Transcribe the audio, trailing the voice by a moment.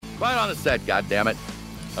Right on the set, goddammit.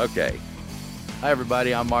 Okay. Hi,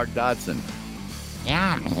 everybody. I'm Mark Dodson.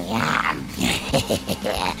 Yum, yum.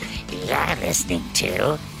 You're listening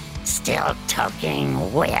to Still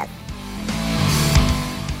Talking With.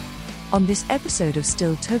 On this episode of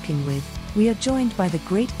Still Talking With, we are joined by the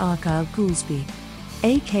great Argyle Goolsby,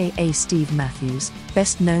 aka Steve Matthews,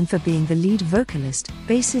 best known for being the lead vocalist,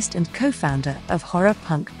 bassist and co-founder of horror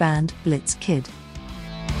punk band Blitz Kid.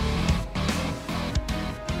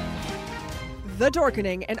 The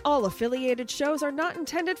Dorkening and all affiliated shows are not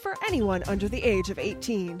intended for anyone under the age of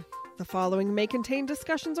 18. The following may contain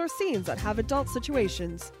discussions or scenes that have adult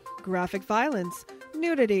situations, graphic violence,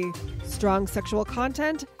 nudity, strong sexual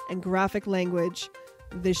content, and graphic language.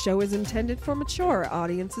 This show is intended for mature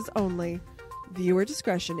audiences only. Viewer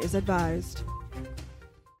discretion is advised.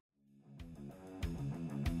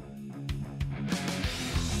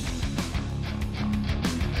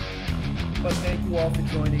 But thank you all for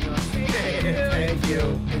joining us. Thank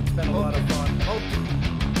you. It's been a lot of fun.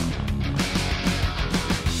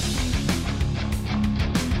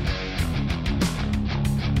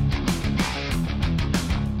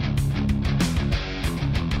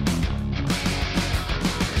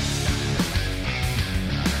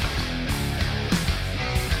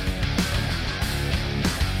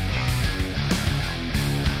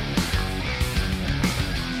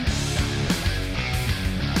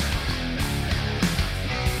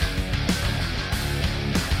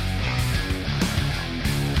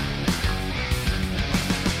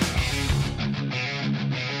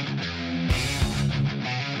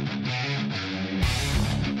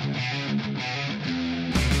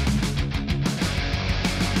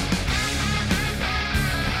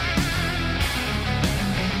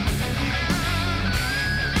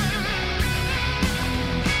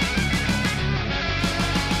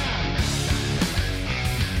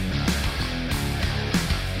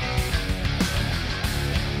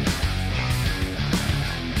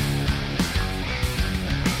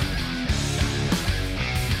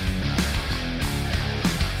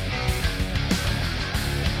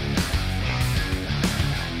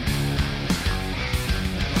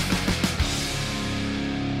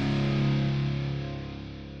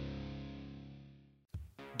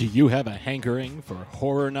 Do you have a hankering for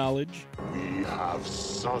horror knowledge? We have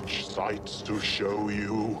such sights to show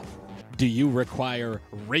you. Do you require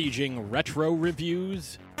raging retro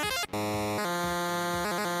reviews? Do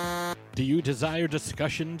you desire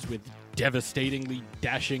discussions with devastatingly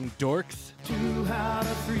dashing dorks?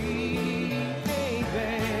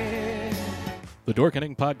 The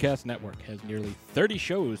Dorkening Podcast Network has nearly 30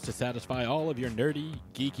 shows to satisfy all of your nerdy,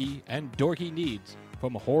 geeky, and dorky needs,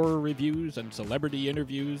 from horror reviews and celebrity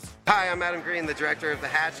interviews. Hi, I'm Adam Green, the director of the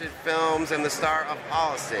Hatchet films and the star of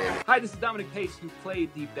Holliston. Hi, this is Dominic Pace, who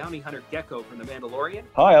played the bounty hunter Gecko from The Mandalorian.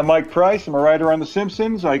 Hi, I'm Mike Price. I'm a writer on The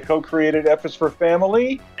Simpsons. I co-created F is for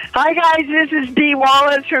Family. Hi, guys. This is Dee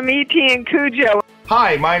Wallace from E.T. and Cujo.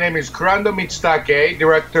 Hi, my name is Kurando Mitsutake,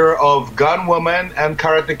 director of Gun Woman and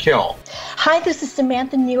Karate Kill. Hi, this is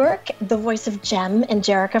Samantha Newark, the voice of Jem and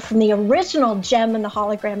Jerrica from the original Jem and the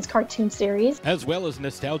Holograms cartoon series. As well as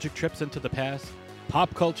nostalgic trips into the past,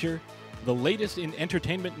 pop culture, the latest in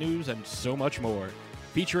entertainment news, and so much more,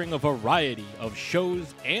 featuring a variety of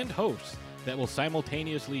shows and hosts that will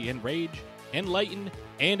simultaneously enrage, enlighten,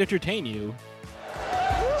 and entertain you.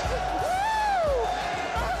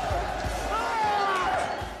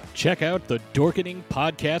 Check out the Dorkening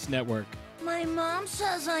Podcast Network. My mom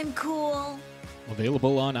says I'm cool.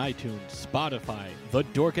 Available on iTunes, Spotify,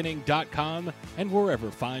 thedorkening.com, and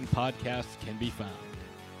wherever fine podcasts can be found.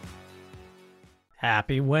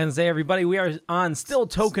 Happy Wednesday, everybody. We are on Still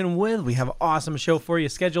Talking With. We have an awesome show for you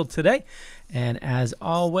scheduled today. And as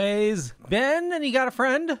always, Ben, and you got a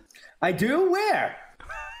friend? I do? Where?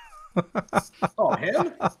 Oh,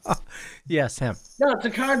 him? Yes, him. No, it's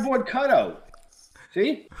a cardboard cutout.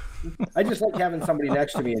 See? I just like having somebody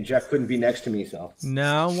next to me, and Jeff couldn't be next to me, so.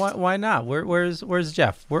 No, why not? Where's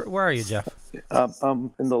Jeff? Where are you, Jeff?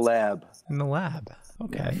 I'm in the lab. In the lab.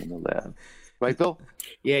 Okay. Yeah, in the lab. Right, Bill?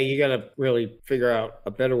 Yeah, you got to really figure out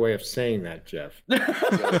a better way of saying that, Jeff.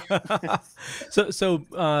 So,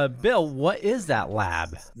 Bill, what is that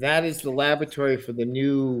lab? That is the laboratory for the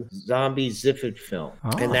new Zombie Zifford film.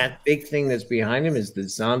 Oh. And that big thing that's behind him is the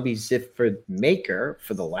Zombie Zifford maker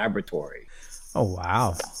for the laboratory. Oh,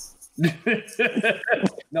 wow.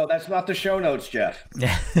 No, that's not the show notes, Jeff.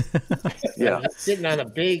 Yeah. I'm sitting on a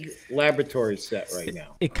big laboratory set right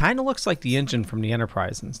now. It kind of looks like the engine from the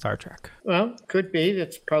Enterprise in Star Trek. Well, could be.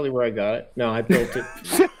 That's probably where I got it. No, I built it.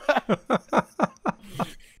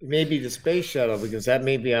 Maybe the space shuttle, because that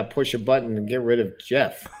maybe I'll push a button and get rid of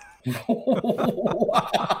Jeff.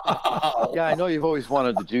 Wow. Yeah, I know you've always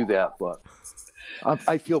wanted to do that, but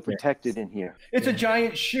I feel protected in here. It's a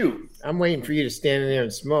giant chute. I'm waiting for you to stand in there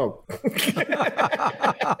and smoke.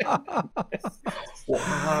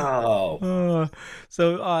 Wow.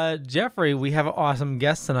 So, Jeffrey, we have an awesome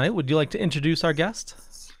guest tonight. Would you like to introduce our guest?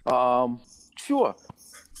 Sure.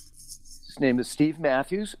 His name is Steve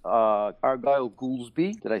Matthews, Argyle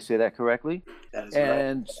Goolsby. Did I say that correctly? That is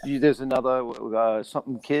and there's another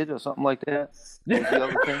something kid or something like that. What was the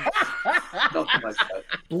other thing? Something like that.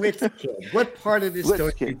 Blitz Kid. What part of this Blitz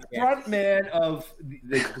don't Kid. you get? Front man of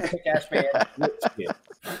the kick-ass band Blitz Kid.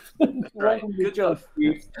 Right. Good job.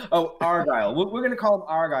 Oh, Argyle. We're going to call him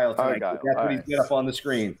Argyle tonight. Argyle. That's what All he's right. got up on the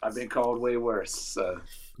screen. I've been called way worse.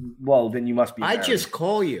 Well, then you must be I married. just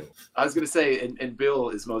call you. I was going to say, and Bill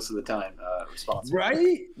is most of the time responsible.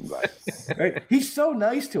 Right? Right. He's so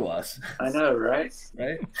nice to us. I know, right?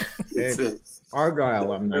 Right?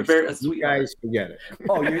 Argyle, I'm nice. Very- to. sweet You guys forget it.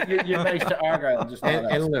 Oh, you're nice to Argyle. Just not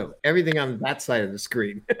us. And Lou, everything on that side of the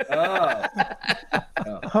screen. Oh.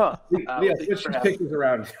 Huh. Leah, switch your pictures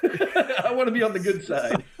around. I want to be on the good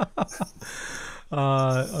side.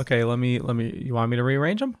 Okay, let me. You want me to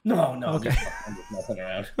rearrange them? No. Okay. I'm just messing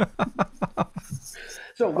around.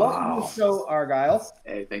 So welcome to the show, Argyle.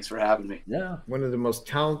 Hey, thanks for having me. Yeah. One of the most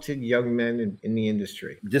talented young men in the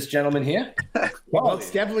industry. This gentleman here? Well,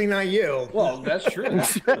 it's definitely not you. Well, that's true.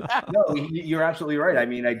 No, you're absolutely right. I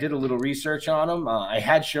mean, I did a little research on him. I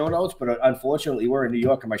had show notes, but unfortunately, we're in New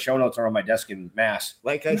York, and my show notes are on my desk in Mass.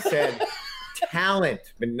 Like I said, talent,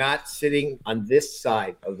 but not sitting on this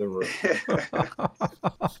side of the room.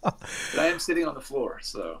 But I am sitting on the floor,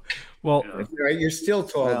 so. Well, You're still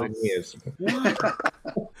taller than he is.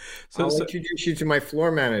 I'll introduce you to my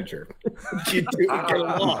floor manager. You two get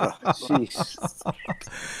along. Jeez.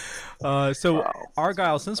 So,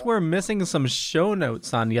 Argyle, since we're missing some show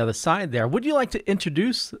notes on the other side there, would you like to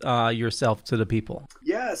introduce yourself to the people?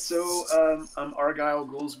 Yeah, so I'm Argyle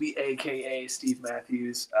Goolsby, a.k.a. Steve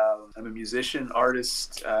Matthews. I'm a musician,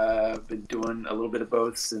 artist. Been doing a little bit of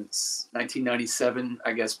both since 1997,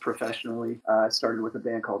 I guess, professionally. I started with a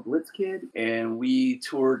band called Blitz Kid, and we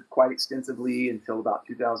toured quite extensively until about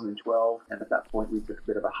 2012. And at that point, we took a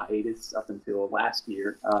bit of a hiatus up until last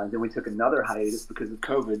year. Then we took another hiatus because of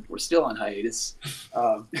COVID. We're still on hiatus.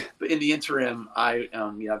 But in the interim, I've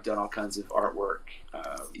done all kinds of artwork,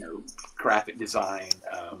 graphic design,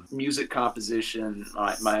 music composition,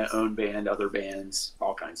 my own band, other bands,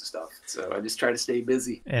 all kinds of stuff. So I just try to stay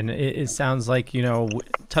busy. And it sounds like,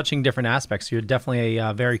 touching different aspects. You're definitely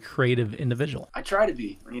a very creative individual. I try to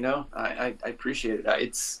be, I appreciate it. I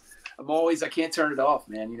can't turn it off,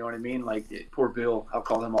 man. You know what I mean? Like, poor Bill, I'll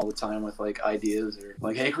call him all the time with like ideas or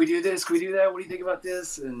like, hey, can we do this? Can we do that? What do you think about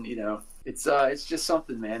this? And, it's just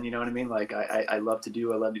something, man. You know what I mean? Like, I love to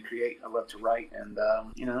do, I love to create, I love to write. And,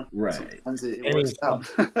 right. Sometimes it works out.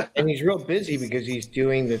 And he's real busy because he's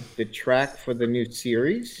doing the track for the new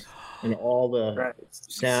series and all the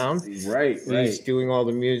sound. Right. He's doing all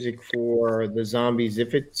the music for the Zombie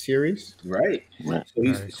Ziffit series. Right.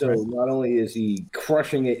 So not only is he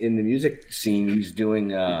crushing it in the music scene, he's doing,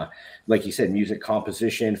 like you said, music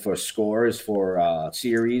composition for scores for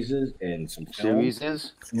series and some films.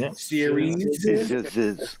 Series.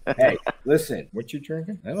 Hey, listen. What you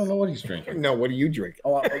drinking? I don't know what he's drinking. No, what are you drinking?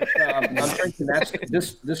 Oh, I'm drinking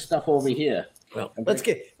this stuff over here. Well, let's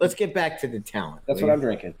get back to the talent. That's what I'm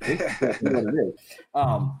drinking. That's what it is.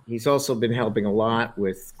 He's also been helping a lot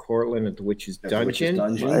with Cortland at the Witch's Dungeon.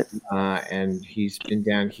 And he's been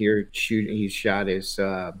down here shooting. He shot his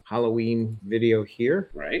Halloween video here.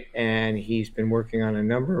 Right. and he's been working on a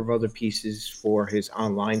number of other pieces for his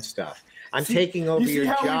online stuff. I'm taking over your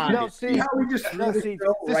job. This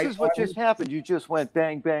is what just happened. You just went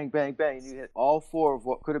bang, bang, bang, bang, and you hit all four of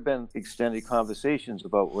what could have been extended conversations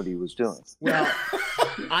about what he was doing. Well,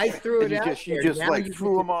 I threw it out there. You just Now like you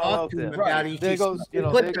threw them all out there. Right. There goes, you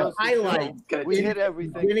know, Put there the goes highlight. We hit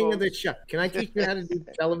everything. Beginning of the show. Can I teach you how to do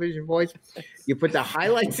television voice? You put the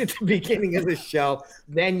highlights at the beginning of the show,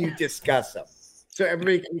 then you discuss them, so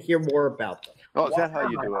everybody can hear more about them. Oh, is that how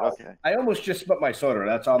you do it? Okay. I almost just spit my soda.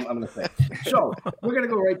 That's all I'm going to say. So we're going to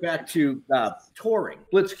go right back to touring.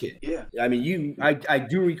 Blitz Kid. Yeah. I mean, I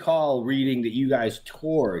do recall reading that you guys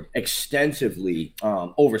toured extensively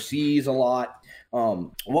overseas a lot.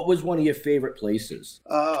 What was one of your favorite places?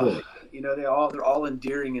 You know, they're all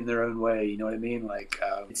endearing in their own way. You know what I mean? Like,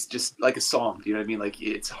 it's just like a song. You know what I mean? Like,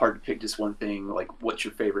 it's hard to pick just one thing. Like, what's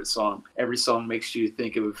your favorite song? Every song makes you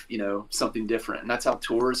think of, you know, something different. And that's how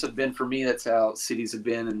tours have been for me. That's how cities have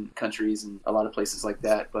been, and countries and a lot of places like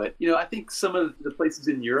that. But, you know, I think some of the places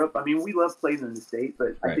in Europe, I mean, we love playing in the States,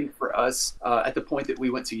 but I think for us, at the point that we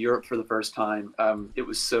went to Europe for the first time, it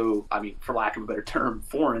was so, I mean, for lack of a better term,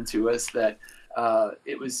 foreign to us that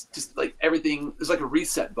it was just like everything. It was like a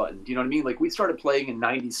reset button. Do you know what I mean? Like, we started playing in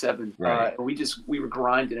 '97. And we were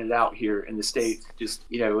grinding it out here in the States, just,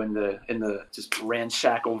 you know, in the just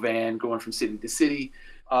ramshackle van going from city to city.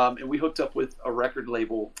 And we hooked up with a record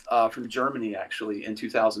label from Germany, actually, in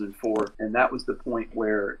 2004. And that was the point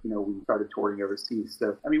where, you know, we started touring overseas.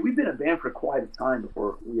 So, I mean, we've been a band for quite a time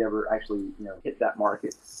before we ever actually, you know, hit that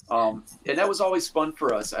market. And that was always fun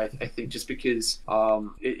for us, I think, just because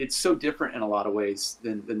it's so different in a lot of ways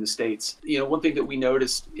than the States. You know, one thing that we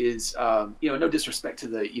noticed is, you know, no disrespect to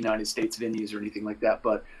the United States venues or anything like that,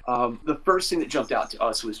 but the first thing that jumped out to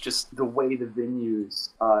us was just the way the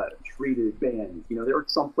venues treated bands. You know, there were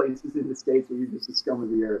some places in the States where you're just the scum of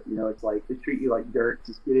the earth. You know, it's like they treat you like dirt.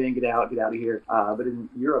 Just get in, get out of here. But in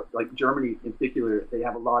Europe, like Germany in particular, they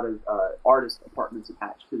have a lot of artist apartments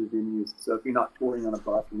attached to the venues. So if you're not touring on a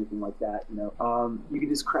bus or anything like that, you know, you can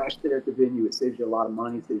just crash there at the venue. It saves you a lot of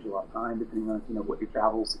money, it saves you a lot of time, depending on, you know, what your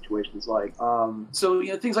travel situation is like. So,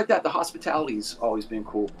 you know, things like that. The hospitality's always been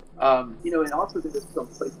cool. You know, and also there's some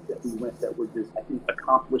places that we went that were just, I think,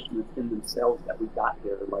 accomplishments in themselves that we got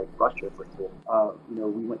there, like Russia, for example. You know,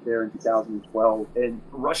 we went there in 2012, and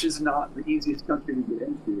Russia's not the easiest country to get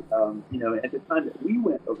into. You know, at the time that we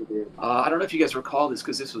went over there, I don't know if you guys recall this,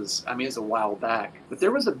 because this was, I mean, it's a while back, but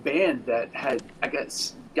there was a band that had, I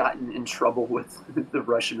guess, gotten in trouble with the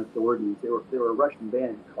Russian authorities. They were a Russian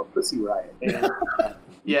band called Pussy Riot. And,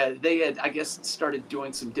 yeah, they had, I guess, started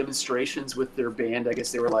doing some demonstrations with their band. I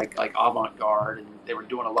guess they were like avant-garde, and they were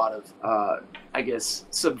doing a lot of, I guess,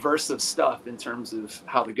 subversive stuff in terms of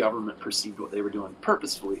how the government perceived what they were doing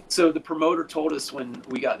purposefully. So the promoter told us when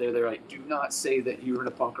we got there, they're like, do not say that you're in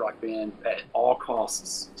a punk rock band at all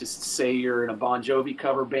costs. Just say you're in a Bon Jovi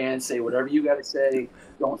cover band. Say whatever you got to say.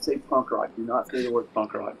 Don't say punk rock. Do not say the word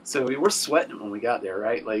punk rock. So we were sweating when we got there,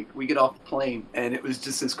 right? Like, we get off the plane, and it was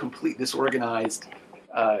just this complete disorganized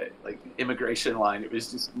like immigration line. It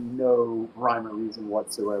was just no rhyme or reason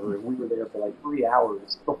whatsoever. And we were there for like 3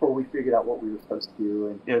 hours before we figured out what we were supposed to do.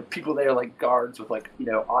 And, you know, people there, like guards with like, you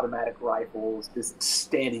know, automatic rifles just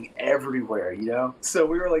standing everywhere, you know? So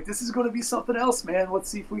we were like, this is going to be something else, man. Let's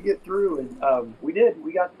see if we get through. And we did.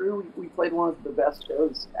 We got through. We played one of the best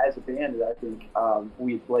shows as a band that I think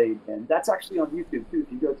we had played. And that's actually on YouTube too.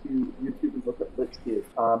 If you go to YouTube and look up Blitzkid,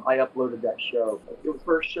 I uploaded that show. It was the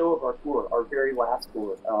first show of our tour, our very last tour.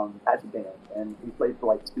 As a band, and we played for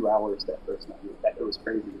like 2 hours that first night. It was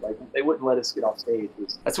crazy. Like, they wouldn't let us get off stage.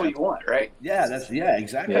 That's what you want, right? Yeah,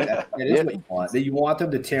 exactly. Yeah. That is what you want. You want them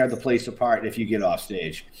to tear the place apart if you get off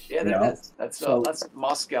stage. Yeah, that's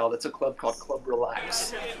Moscow. That's a club called Club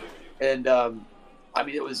Relax, and I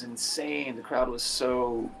mean, it was insane. The crowd was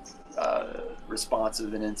so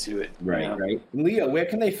responsive and into it. Right, you know? right. Leo, where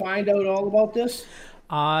can they find out all about this?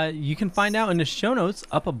 You can find out in the show notes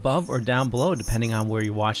up above or down below, depending on where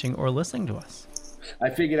you're watching or listening to us. I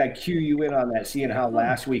figured I'd cue you in on that, seeing how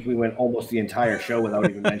last week we went almost the entire show without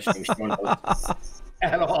even mentioning show notes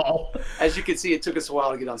at all. As you can see, it took us a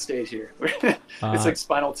while to get on stage here. It's like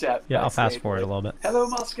Spinal Tap. Yeah, I'll fast forward a little bit. Hello,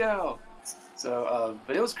 Moscow. So,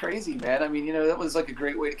 but it was crazy, man. I mean, you know, that was like a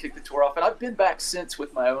great way to kick the tour off. And I've been back since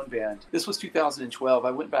with my own band. This was 2012.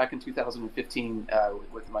 I went back in 2015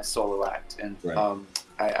 with my solo act. And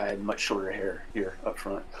I had much shorter hair here up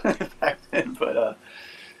front back then. But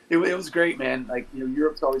it was great, man. Like, you know,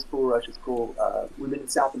 Europe's always cool. Russia's cool. We've been in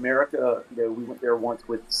South America. You know, we went there once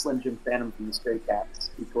with Slim Jim Phantom from the Stray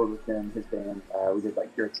Cats. We toured with him, his band. We did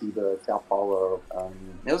like Curitiba, Sao Paulo.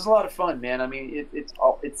 It was a lot of fun, man. I mean,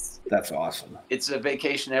 it's that's awesome. It's a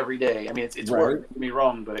vacation every day. I mean, it's work. Don't get me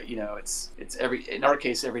wrong, but you know, it's in our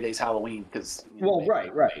case, every day's Halloween because. You know,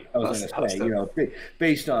 right. I was going to say, you know,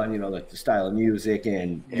 based on, you know, like the style of music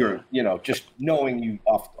and your, you know, just knowing you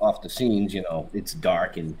off the scenes, you know, it's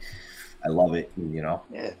dark and I love it, you know.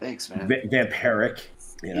 Yeah, thanks, man. Vampiric,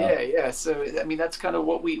 you know. Yeah. So, I mean, that's kind of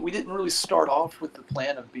what we didn't really start off with the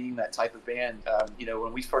plan of being that type of band. You know,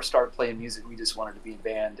 when we first started playing music, we just wanted to be a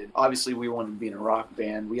band. And obviously, we wanted to be in a rock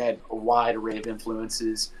band. We had a wide array of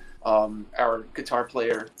influences. our guitar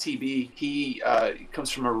player TB, he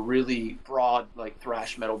comes from a really broad like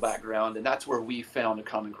thrash metal background, and that's where we found a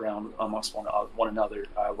common ground amongst one another.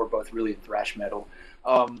 We're both really in thrash metal.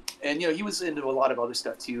 And he was into a lot of other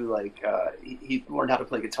stuff too. Like he learned how to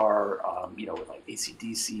play guitar, with like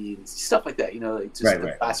AC/DC and stuff like that. Like just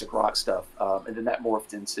the classic rock stuff. And then that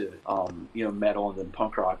morphed into metal and then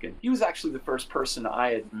punk rock. And he was actually the first person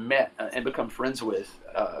I had met and become friends with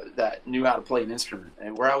that knew how to play an instrument.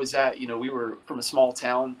 And where I was at, we were from a small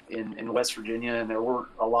town in West Virginia, and there weren't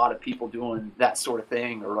a lot of people doing that sort of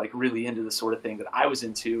thing or like really into the sort of thing that I was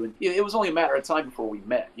into. And it was only a matter of time before we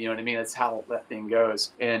met. You know what I mean? That's how that thing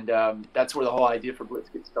goes. And that's where the whole idea for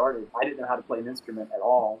Blitzkid started. I didn't know how to play an instrument at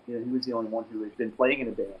all. He was the only one who had been playing in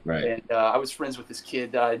a band. Right. And I was friends with this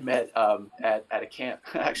kid that I'd met at a camp,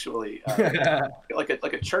 actually, like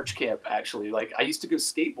a church camp, actually. Like I used to go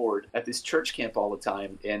skateboard at this church camp all the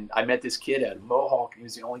time, and I met this kid at a Mohawk. He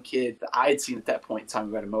was the only kid that I had seen at that point in time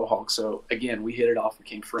who had a Mohawk. So again, we hit it off,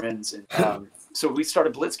 became friends, and so we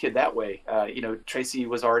started Blitzkid that way. Tracy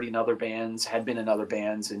was already in other bands, had been in other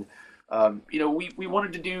bands, and we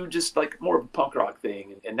wanted to do just like more of a punk rock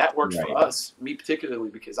thing, and that worked for us, me particularly,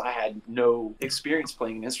 because I had no experience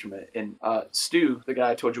playing an instrument. And Stu, the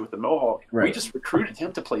guy I told you with the Mohawk, we just recruited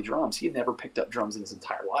him to play drums. He had never picked up drums in his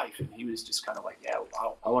entire life, and he was just kind of like, yeah,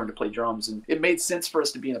 I'll learn to play drums. And it made sense for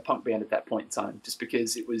us to be in a punk band at that point in time, just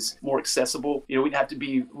because it was more accessible. We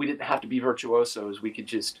didn't have to be virtuosos. We could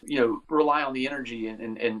just rely on the energy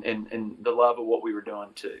and the love of what we were doing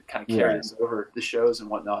to kind of carry us over the shows and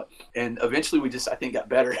whatnot. And eventually we just, I think, got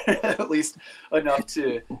better, at least enough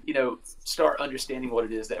to, start understanding what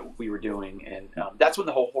it is that we were doing. And that's when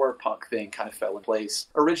the whole horror punk thing kind of fell in place.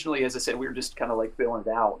 Originally, as I said, we were just kind of like filling it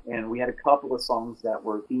out. And we had a couple of songs that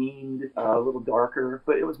were themed, a little darker,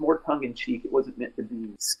 but it was more tongue-in-cheek. It wasn't meant to be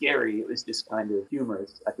scary. It was just kind of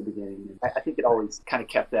humorous at the beginning. And I think it always kind of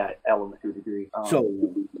kept that element to a degree. So,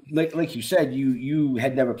 like you said, you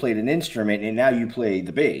had never played an instrument, and now you play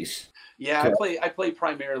the bass. Yeah, I play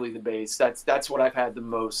primarily the bass. That's what I've had the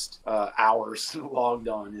most hours logged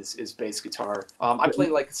on is bass guitar. I play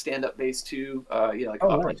like stand-up bass too.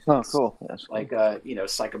 Cool. Yes. Like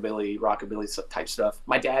psychobilly, rockabilly type stuff.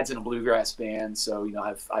 My dad's in a bluegrass band, so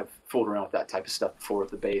I've fooled around with that type of stuff before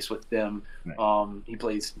with the bass with them. Right. He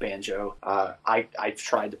plays banjo. I've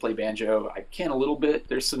tried to play banjo. I can a little bit.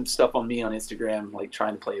 There's some stuff on me on Instagram like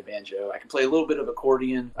trying to play a banjo. I can play a little bit of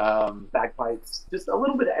accordion, bagpipes, just a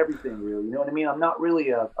little bit of everything. Really, you know what I mean? I'm not really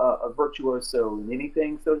a virtuoso in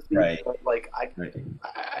anything, so to speak. Right. But like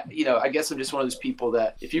I guess I'm just one of those people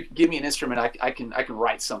that if you give me an instrument, I can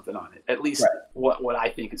write something on it. At least what I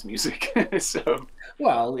think is music. So.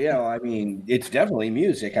 Well, I mean, it's definitely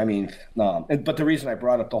music. I mean, but the reason I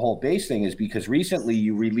brought up the whole bass thing is because recently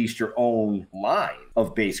you released your own line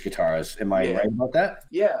of bass guitars. Am I right about that?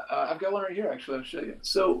 Yeah, I've got one right here. Actually, I'll show you.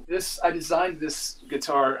 So I designed this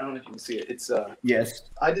guitar. I don't know if you can see it. It's yes.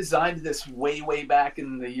 I designed this way back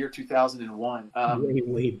in the year 2001.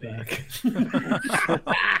 Way back.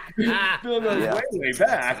 Way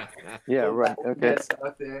back. Yeah, right. Okay.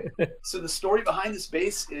 So the story behind this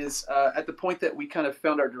bass is at the point that we kind of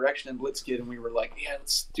found our direction in Blitzkid, and we were like, yeah,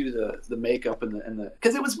 let's do the makeup and the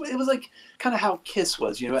because it was like kind of how Kiss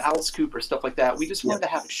was, Alice Cooper, stuff like that. We just wanted to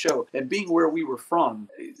have a show, and being where we were from,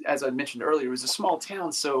 as I mentioned earlier, it was a small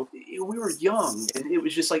town, so we were young, and it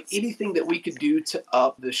was just like anything that we could do to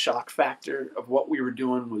up the shock factor of what we were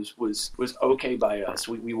doing was okay by us.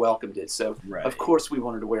 We welcomed it. So of course we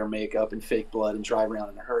wanted to wear makeup and fake blood and drive around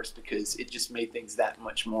in a hearse because it just made things that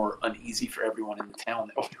much more uneasy for everyone in the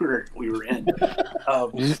town that we were in.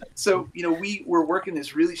 So we were working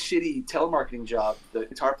this really shitty telemarketing job, the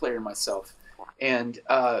guitar player and myself. And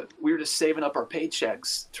we were just saving up our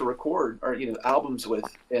paychecks to record our albums with,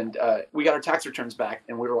 and we got our tax returns back,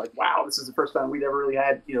 and we were like, wow, this is the first time we'd ever really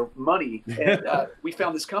had money. And we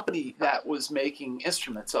found this company that was making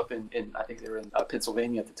instruments up in I think they were in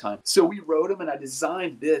Pennsylvania at the time. So we wrote them, and I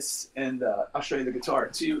designed this, and I'll show you the guitar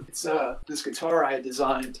too. It's this guitar I had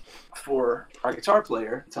designed for our guitar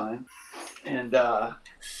player at the time, and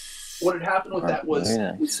what had happened with that was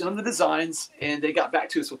we sent them the designs, and they got back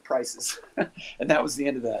to us with prices, and that was the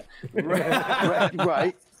end of that.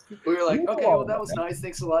 Right. We were like, okay, well, that was nice.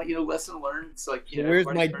 Thanks a lot. Lesson learned. It's like, where's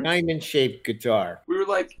my diamond-shaped guitar? We were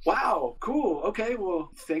like, wow, cool. Okay,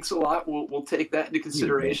 well, thanks a lot. We'll take that into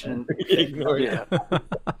consideration.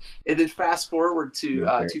 And then fast forward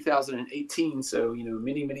to 2018. So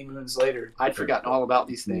many moons later, I'd forgotten all about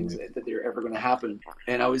these things that they were ever going to happen.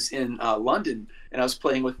 And I was in London. and I was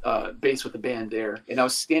playing with bass with the band there. And I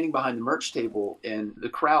was standing behind the merch table, and the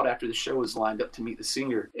crowd after the show was lined up to meet the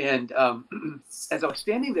singer. And as I was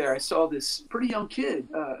standing there, I saw this pretty young kid,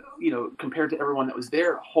 compared to everyone that was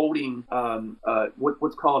there, holding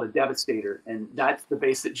what's called a Devastator, and that's the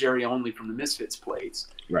bass that Jerry Only from the Misfits plays.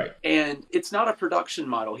 Right. And it's not a production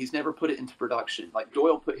model. He's never put it into production. Like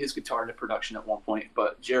Doyle put his guitar into production at one point,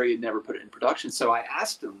 but Jerry had never put it in production. So I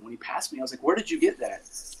asked him when he passed me, I was like, "Where did you get that?"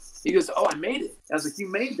 He goes, "Oh, I made it." I was like, "You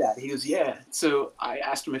made that?" He goes, "Yeah." So I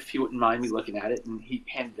asked him if he wouldn't mind me looking at it, and he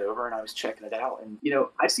handed it over, and I was checking it out. And,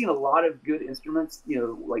 I've seen a lot of good instruments,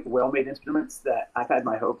 like well-made instruments that I've had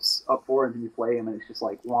my hopes up for, and then you play them, and it's just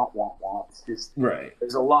like, womp, womp, womp. It's just, right.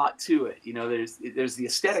 There's a lot to it. There's the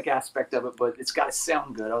aesthetic aspect of it, but it's got to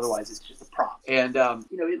sound good. Otherwise, it's just a prop. And,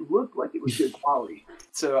 it looked like it was good quality.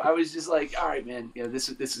 So I was just like, all right, man, this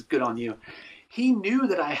is good on you. He knew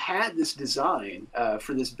that I had this design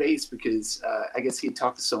for this bass because I guess he had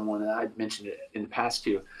talked to someone, and I'd mentioned it in the past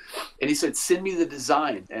too. And he said, "Send me the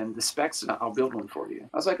design and the specs, and I'll build one for you."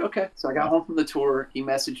 I was like, okay. So I got home from the tour. He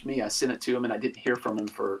messaged me. I sent it to him, and I didn't hear from him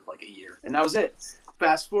for like a year. And that was it.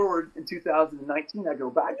 Fast forward in 2019, I go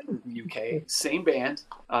back to the UK, same band,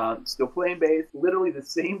 still playing bass, literally the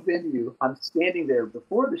same venue. I'm standing there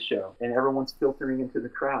before the show, and everyone's filtering into the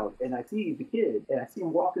crowd. And I see the kid, and I see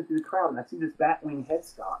him walking through the crowd, and I see this Batwing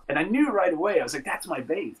headstock. And I knew right away, I was like, that's my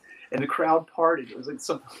bass. And the crowd parted. It was like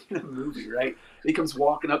something in a movie, right? He comes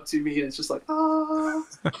walking up to me, and it's just like, ah.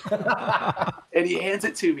 And he hands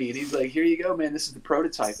it to me, and he's like, "Here you go, man. This is the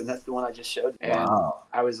prototype." And that's the one I just showed. And wow.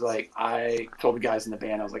 I was like, I told the guys in the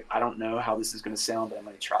band, I was like, I don't know how this is going to sound, but I'm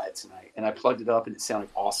going to try it tonight. And I plugged it up, and it sounded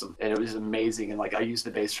awesome. And it was amazing. And like, I used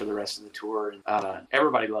the bass for the rest of the tour, and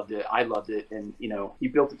everybody loved it. I loved it. And, he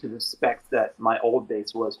built it to the spec that my old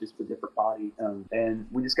bass was, just with a different body. And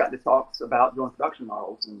we just got into talks about doing production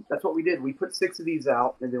models. And that's what we did. We put 6 of these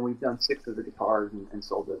out, and then we've done 6 of the guitars and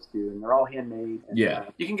sold those too. And they're all handmade. And, yeah.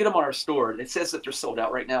 You can get them on our store. It says that they're sold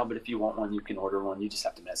out right now, but if you want one, you can order one. You just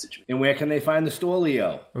have to message me. And where can they find the store,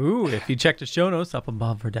 Leo? Ooh, if you check the show notes up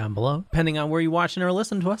above or down below, depending on where you're watching or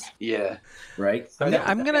listening to us. Yeah. Right.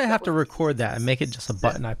 I'm going to have to record that and make it just a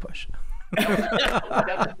button I push.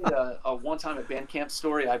 That was a one-time at Bandcamp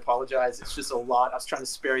story. I apologize. It's just a lot. I was trying to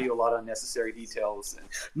spare you a lot of unnecessary details.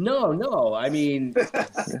 No. I mean,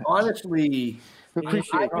 honestly,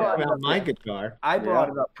 I brought it up my guitar. I brought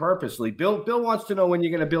it up purposely. Bill wants to know when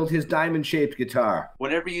you're going to build his diamond-shaped guitar.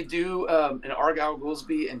 Whenever you do an Argyle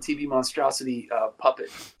Goolsby and TV Monstrosity puppet.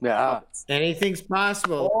 Yeah. Anything's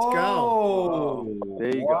possible. Let's go.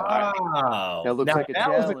 There you go. Wow. That looks like a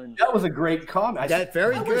challenge. That was a great comment. That's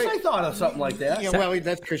very good. I wish I thought of something like that. Yeah, well,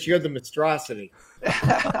 that's because you're the monstrosity.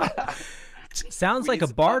 Sounds like a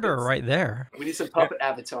barter right there. We need some puppet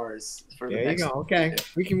avatars for the next. There you go. Okay,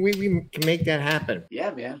 we can make that happen.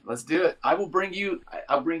 Yeah, man, let's do it. I'll bring you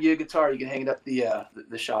a guitar. You can hang it up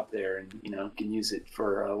the shop there, and you can use it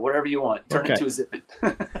for whatever you want. Turn it to a zip it.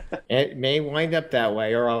 It may wind up that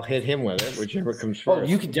way, or I'll hit him with it, whichever comes first. Oh,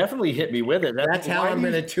 you can definitely hit me with it. That's how I'm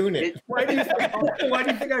going to tune it. Why do you think I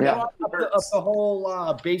brought up the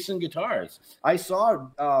whole bass and guitars? I saw it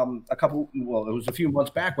was a few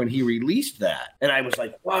months back when he released that, and I was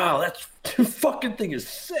like, wow, that fucking thing is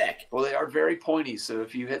sick. Well, they are very pointy, so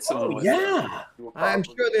if you hit someone with I'm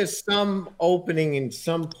sure there's some opening in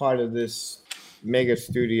some part of this mega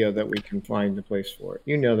studio that we can find a place for it.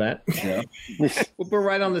 You know that. Yeah. We'll put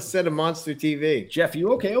right on the set of Monster TV. Jeff,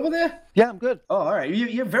 you okay over there? Yeah, I'm good. Oh, all right.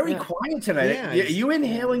 You're very quiet tonight. Yeah, are you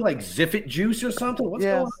inhaling like Ziffit juice or something? What's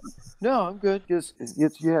going on? No, I'm good. It's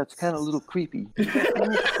kind of a little creepy.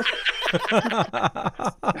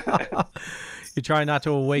 You try not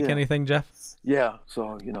to awake anything, Jeff? Yeah,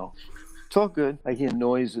 so, it's all good. I hear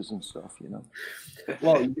noises and stuff,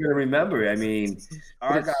 Well, you got to remember, I mean,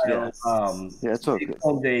 Argyle it's all good.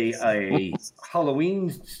 filmed a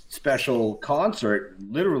Halloween special concert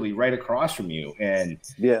literally right across from you. And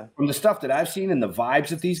from the stuff that I've seen and the vibes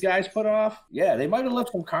that these guys put off, they might have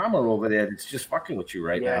left some karma over there that's just fucking with you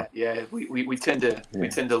right now. Yeah, we tend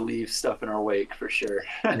to leave stuff in our wake for sure.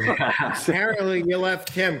 Apparently you left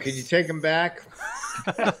him. Could you take him back?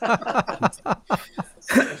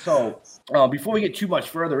 So, before we get too much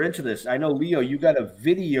further into this, I know, Leo, you got a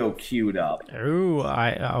video queued up. Ooh,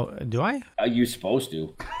 do I? You're supposed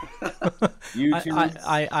to.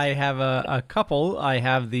 I have a couple. I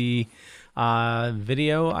have the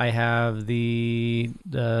video. I have the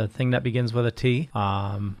thing that begins with a T.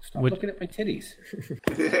 Stop looking at my titties.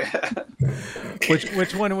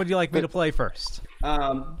 Which one would you like me to play first?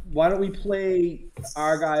 Why don't we play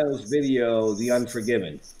Argyle's video, The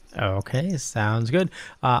Unforgiven? Okay, sounds good.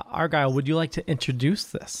 Argyle, would you like to introduce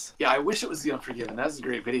this? Yeah, I wish it was The Unforgiven. That was a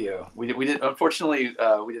great video. We did. Unfortunately,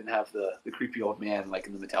 we didn't have the creepy old man like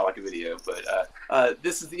in the Metallica video. But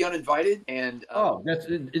this is The Uninvited, and that's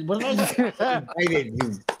what did I say?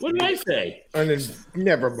 What did I say?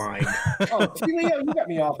 Never mind. You got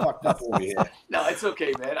me all fucked up over here. No, it's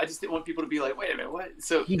okay, man. I just didn't want people to be like, wait a minute, what?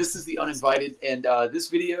 So this is The Uninvited, and this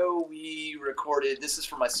video we recorded. This is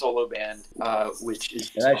for my solo band, which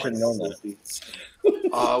is. I should have known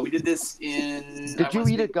that. We did this in. Did you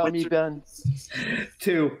eat a gummy, Ben?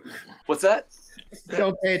 2. What's that?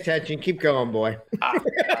 Don't pay attention. Keep going, boy.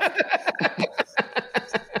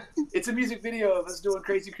 It's a music video of us doing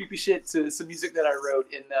crazy, creepy shit to some music that I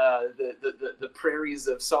wrote in the prairies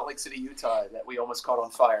of Salt Lake City, Utah, that we almost caught on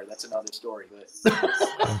fire. That's another story. But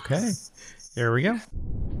okay, here we go.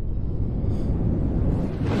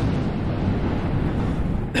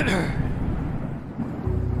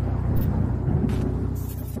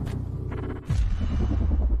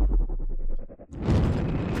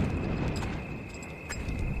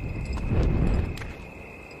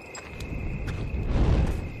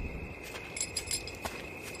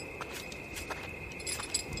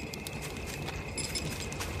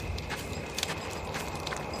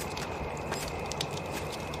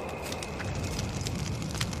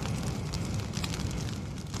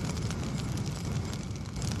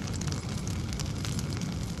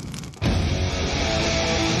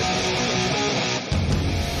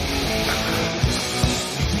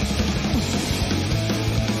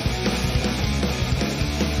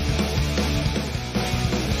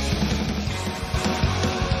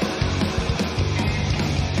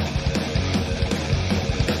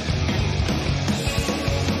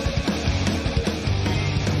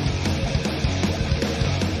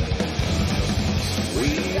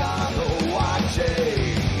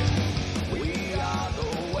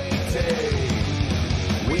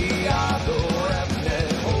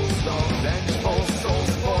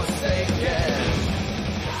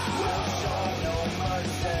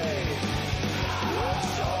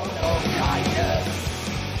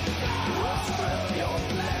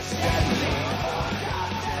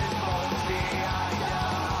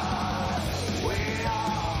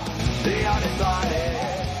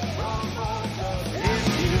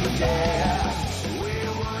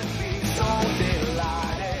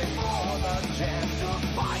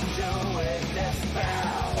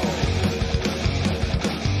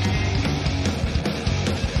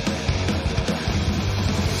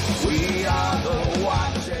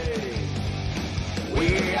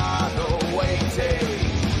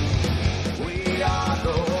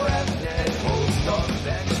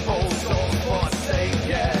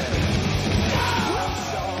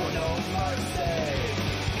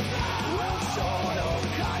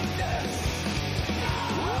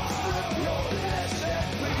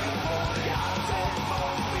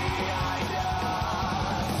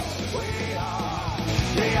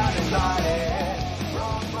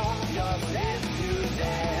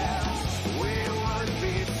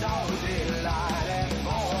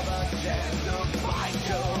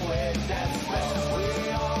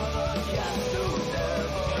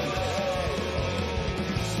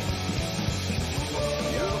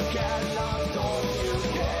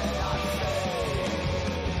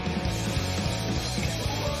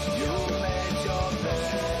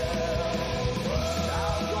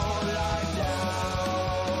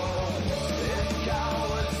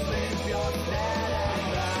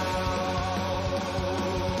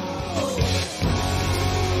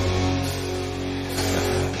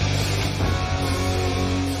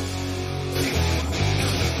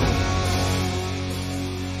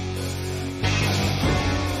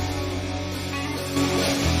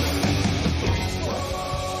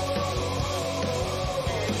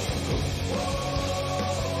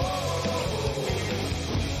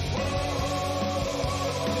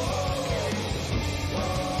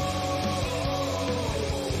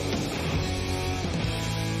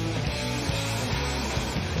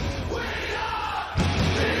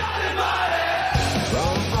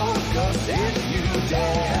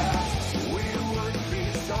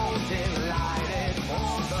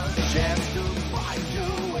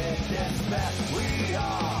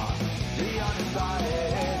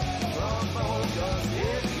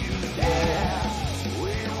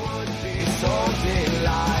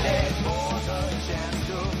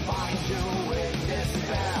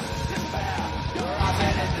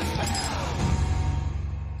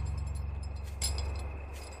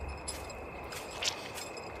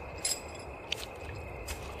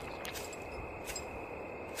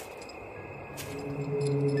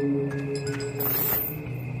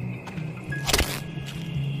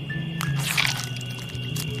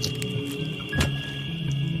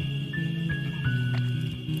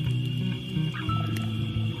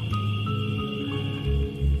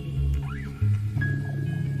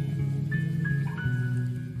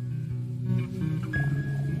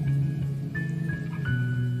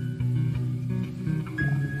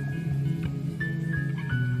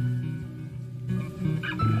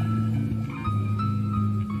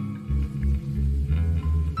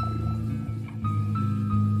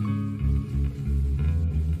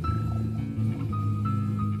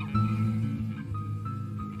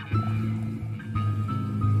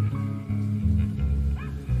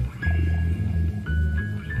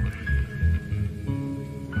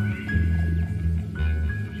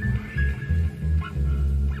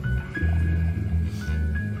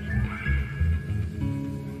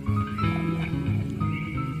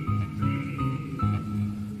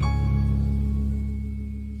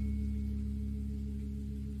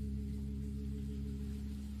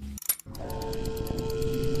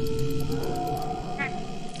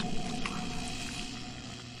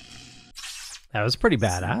 That was pretty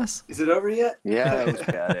badass. Is it over yet? Yeah, that was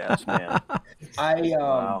badass,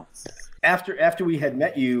 man. After we had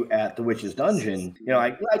met you at the Witch's Dungeon,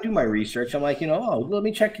 I do my research. I'm like, let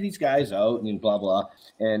me check these guys out and blah, blah.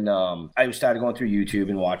 And I started going through YouTube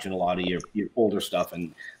and watching a lot of your older stuff.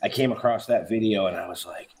 And I came across that video and I was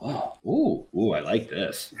like, oh, I like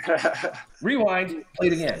this. Rewind, play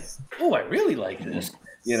it again. Oh, I really like this.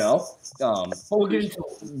 But we'll get into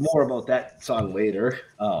more about that song later.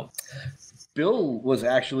 Bill was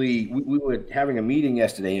actually, we were having a meeting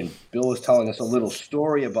yesterday, and Bill was telling us a little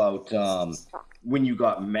story about when you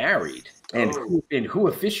got married and who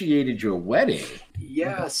officiated your wedding.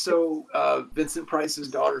 Yeah, so Vincent Price's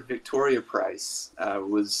daughter, Victoria Price,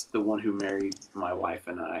 was the one who married my wife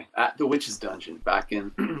and I at the Witch's Dungeon back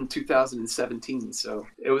in 2017. So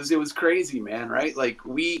it was crazy, man, right? Like,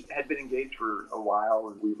 we had been engaged for a while,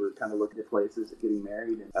 and we were kind of looking at places at getting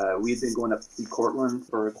married. And we had been going up to see Cortland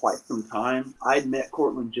for quite some time. I'd met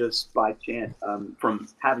Cortland just by chance from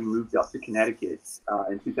having moved up to Connecticut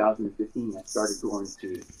in 2015.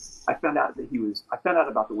 I found out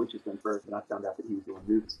about the Witch's Den first, and I found out that he was doing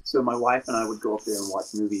movies. So my wife and I would go up there and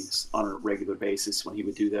watch movies on a regular basis when he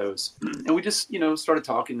would do those. And we just, started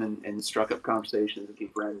talking and struck up conversations and became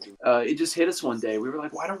friends. It just hit us one day. We were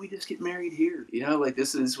like, why don't we just get married here? We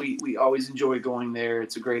always enjoy going there.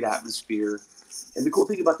 It's a great atmosphere. And the cool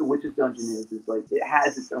thing about the Witch's Dungeon is like, it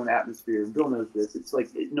has its own atmosphere. And Bill knows this. It's like,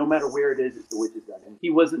 no matter where it is, it's the Witch's Dungeon. He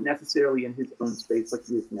wasn't necessarily in his own space like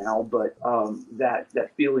he is now, but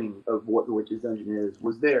that feeling of what the Witch's Dungeon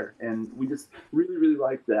was there. And we just really, really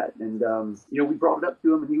liked that. And, we brought it up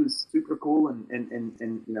to him, and he was super cool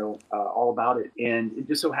and all about it. And it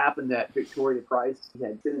just so happened that Victoria Price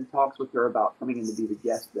had been in talks with her about coming in to be the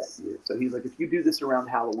guest that year. So he's like, if you do this around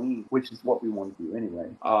Halloween, which is what we want to do anyway,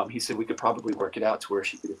 he said we could probably work it out to where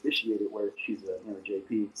she could officiate it, where she's a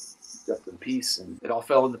JP, just in peace, and it all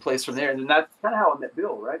fell into place from there. And then that's kind of how I met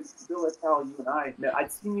Bill, right? Bill, that's how you and I met.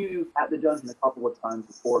 I'd seen you at the dungeon a couple of times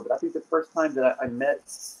before, but I think the first time that I met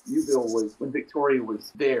you, Bill, was when Victoria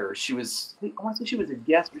was there. I want to say she was a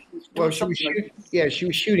guest, or she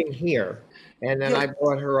was shooting here. And then I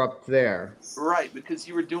brought her up there. Right, because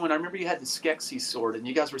you were doing, I remember you had the Skeksis sword, and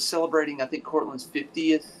you guys were celebrating, I think, Cortland's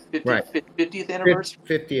 50th anniversary?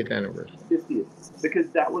 50th anniversary. 50th.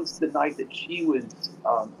 Because that was the night that she was,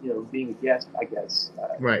 being a guest, I guess.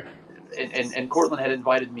 Right. And Cortland had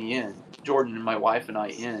invited me in, Jordan and my wife and I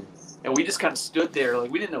in. And we just kind of stood there,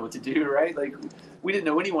 like, we didn't know what to do, right? Like, we didn't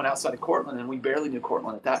know anyone outside of Cortland, and we barely knew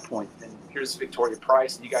Cortland at that point. And here's Victoria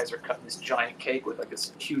Price, and you guys are cutting this giant cake with, like,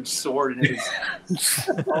 this huge sword, and it was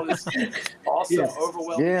all this awesome,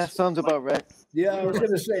 overwhelming. Yeah, sounds about right. Yeah, I was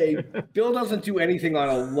going to say, Bill doesn't do anything on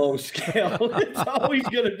a low scale. It's always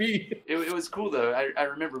going to be. It was cool, though. I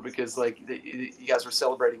remember because, like, you guys were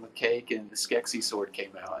celebrating with cake, and the Skeksis sword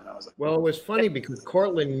came out, and I was like... Well, it was funny because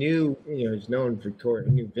Cortland knew, he's known Victoria,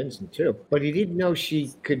 he knew Vincent, too. But he didn't know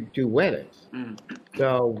she could do weddings. Mm.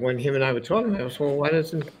 So when him and I were talking, I was, well, why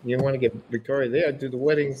doesn't you want to get Victoria there, do the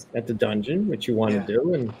wedding at the dungeon, which you want to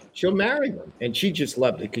do, and she'll marry them. And she just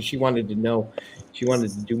loved it because she wanted to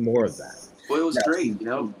do more of that. Well, it was great,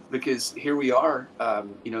 because here we are.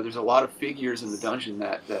 There's a lot of figures in the dungeon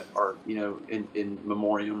that are, in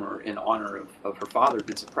memoriam or in honor of her father,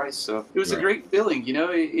 Vincent Price. So it was a great feeling,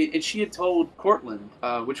 and she had told Cortland,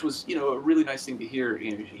 which was, a really nice thing to hear.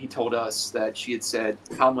 He told us that she had said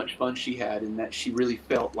how much fun she had and that she really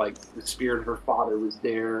felt like the spirit of her father was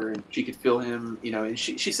there and she could feel him, and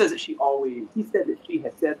she says that he said that she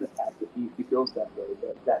had said in the past that he feels that way,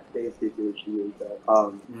 that day in particular she is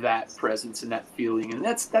that presence and that feeling, and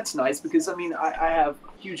that's nice because I have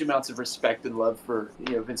huge amounts of respect and love for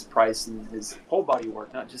Vincent Price and his whole body of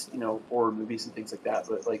work, not just horror movies and things like that,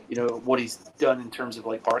 but like what he's done in terms of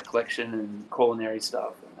like art collection and culinary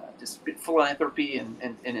stuff, and just philanthropy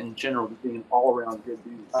and in general just being an all around good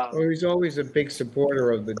dude. Well, he's always a big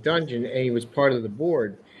supporter of the dungeon, and he was part of the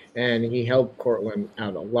board. And he helped Cortland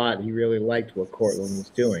out a lot. He really liked what Cortland was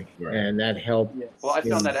doing, and that helped. Yeah. Well, I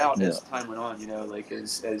found that out as time went on.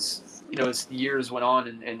 As years went on,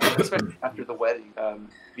 and especially after the wedding,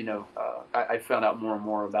 I found out more and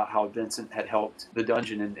more about how Vincent had helped the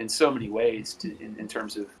dungeon in so many ways, in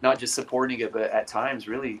terms of not just supporting it, but at times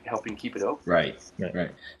really helping keep it open. Right.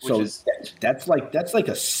 So that's like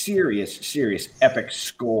a serious epic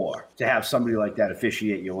score to have somebody like that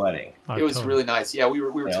officiate your wedding. It was really nice. Yeah, we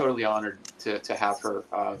were totally honored to have her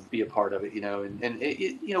be a part of it.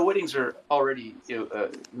 And weddings are already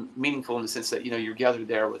meaningful in the sense that you're gathered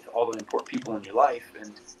there with all the important people in your life,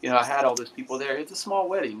 and I had all those people there. It's a small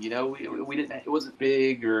wedding. setting. We didn't. It wasn't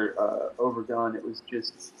big or overdone. It was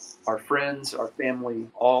just our friends, our family,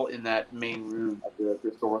 all in that main room at the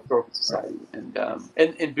Historical Society.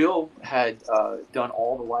 And Bill had done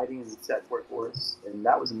all the lighting and the set work for us, and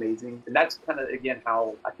that was amazing. And that's kind of, again,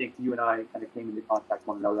 how I think you and I kind of came into contact with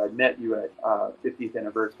one another. I met you at 50th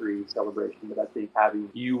anniversary celebration, but I think having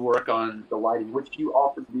you work on the lighting, which you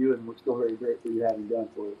offered to do, and we're still very grateful you having done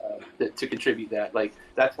for to contribute that. Like,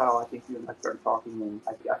 that's how I think you and I started talking, and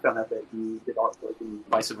I found out that you did artwork and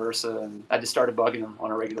vice versa, and I just started bugging him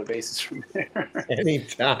on a regular basis from there.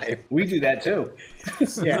 Anytime. We do that too.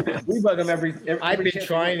 Yeah. We bug them every I've been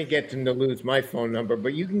trying to get them to lose my phone number,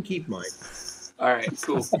 but you can keep mine. All right,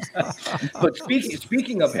 cool. But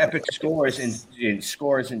speaking of epic scores and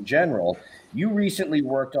scores in general, you recently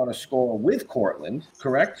worked on a score with Cortland,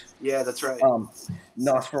 correct? Yeah, that's right.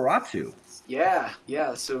 Nosferatu. Yeah.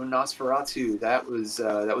 So Nosferatu, that was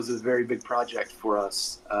a very big project for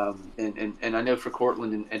us, and I know for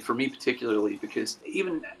Cortland and for me particularly, because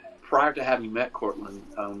even prior to having met Cortland,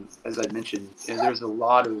 as I mentioned, I have a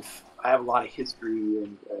lot of history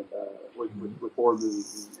and with horror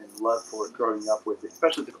movies and love for it growing up with it,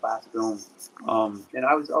 especially the class film. And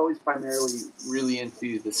I was always primarily really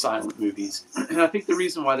into the silent movies. And I think the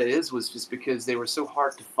reason why that was just because they were so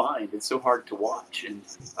hard to find and so hard to watch. And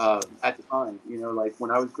at the time, like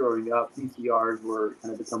when I was growing up, VCRs were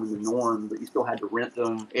kind of becoming the norm, but you still had to rent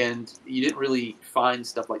them. And you didn't really find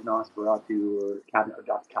stuff like Nosferatu or Cabinet of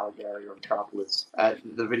Dr. Caligari or Metropolis at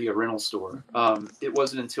the video rental store. It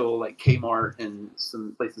wasn't until like Kmart and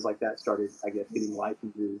some places like that started, I guess, getting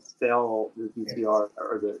licenses, sell the VCR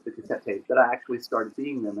or the cassette tape, that I actually started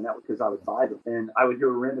seeing them, and that was because I would buy them. And I would go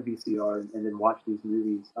rent a VCR and then watch these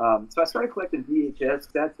movies. So I started collecting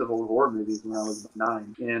VHS sets of old horror movies when I was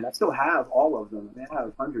 9, and I still have all of them. I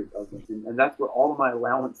have hundreds of them, and that's where all of my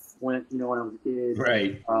allowance went, when I was a kid.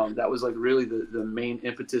 Right. That was like really the main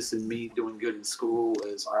impetus in me doing good in school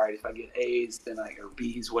is, all right, if I get A's, then or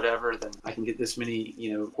B's, whatever, then I can get this many,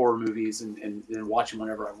 horror movies and watch them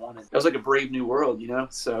whenever I wanted. That was like a brave new world,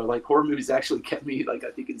 So like horror movies actually kept me, like,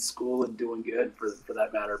 I think in school and doing good for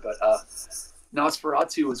that matter. But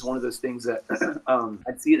Nosferatu was one of those things that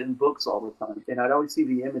I'd see it in books all the time, and I'd always see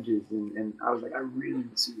the images, and I was like, I really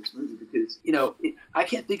need to see this movie because, I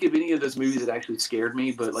can't think of any of those movies that actually scared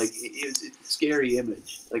me, but like it's a scary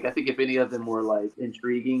image. Like, I think if any of them were like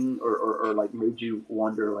intriguing or like made you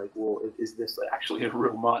wonder, like, well, is this actually a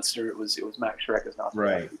real monster? It was Max Schreck as Nosferatu.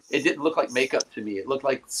 Right. It didn't look like makeup to me. It looked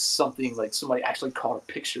like something like somebody actually caught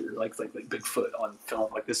a picture, like Bigfoot on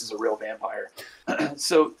film. Like, this is a real vampire.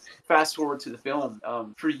 So fast forward to the film.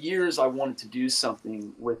 For years, I wanted to do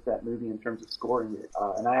something with that movie in terms of scoring it.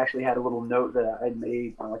 And I actually had a little note that I had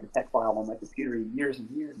made on like a tech file on my computer years and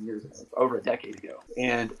years and years ago, over a decade ago.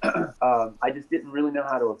 And I just didn't really know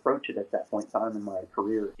how to approach it at that point in time in my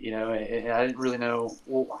career, and I didn't really know,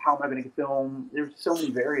 well, how am I going to film? There's so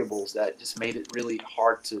many variables that just made it really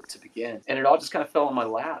hard to begin. And it all just kind of fell in my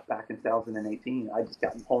lap back in 2018. I just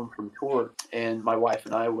gotten home from tour, and my wife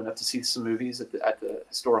and I went up to see some movies at the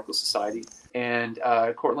Historical Society. And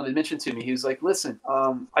Cortland had mentioned to me, he was like, listen,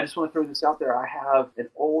 I just want to throw this out there. I have an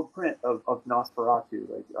old print of Nosferatu.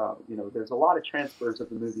 Like, there's a lot of transfers of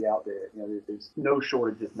the movie out there. There's no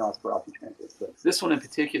shortage of Nosferatu transfers. But this one in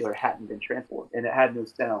particular hadn't been transferred, and it had no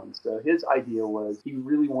sound. So his idea was he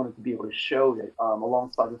really wanted to be able to show it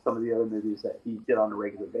alongside with some of the other movies that he did on a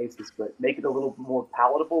regular basis, but make it a little more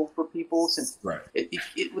palatable for people, since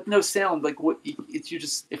it with no sound, like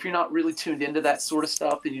it's if you're not really tuned into that sort of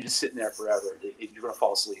stuff, then you're just sitting there forever. You're going to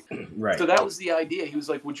fall asleep. Right. So that was the idea. He was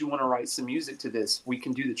like, would you want to write some music to this? We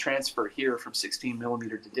can do the transfer here from 16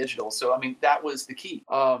 millimeter to digital. So, I mean, that was the key.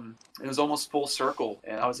 It was almost full circle.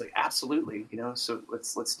 And I was like, absolutely, so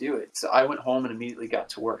let's do it. So I went home and immediately got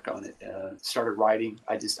to work on it. Started writing.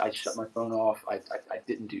 I shut my phone off. I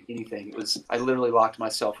didn't do anything. I literally locked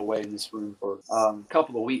myself away in this room for a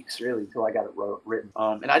couple of weeks, really, until I got it written.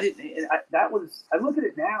 And I didn't, and I look at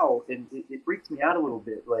it now and it freaks me out a little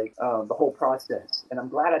bit, like the whole process. And I'm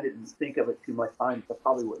glad I didn't think of it too much time, so I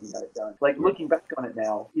probably wouldn't have got it done. Like, looking back on it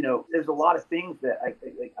now, there's a lot of things that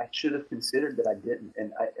I should have considered that I didn't,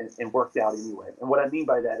 and worked out anyway. And what I mean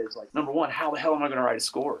by that is, like, number one, how the hell am I going to write a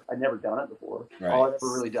score? I'd never done it before. Right. All I'd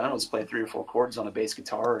ever really done was play 3 or 4 chords on a bass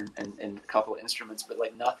guitar and a couple of instruments, but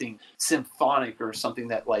like nothing symphonic or something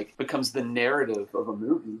that like becomes the narrative of a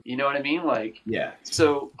movie. You know what I mean? Like, yeah.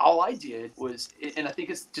 So all I did was, and I think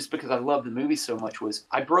it's just because I love the movie so much, was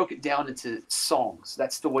I broke it down into into songs.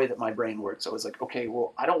 That's the way that my brain works. I was like, okay,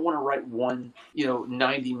 well, I don't want to write one,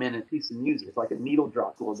 90-minute piece of music, like a needle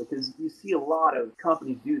drop tour, because you see a lot of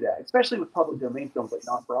companies do that, especially with public domain films like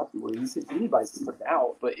Nosferatu, where anybody can put it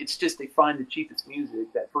out, but it's just they find the cheapest music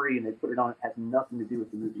that's free and they put it on. It has nothing to do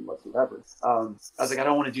with the movie whatsoever. I was like, I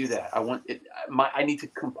don't want to do that. I want it. I need to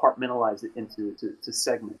compartmentalize it into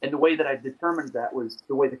segments. And the way that I determined that was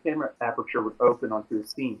the way the camera aperture would open onto a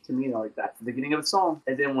scene. To me, like that's the beginning of a song,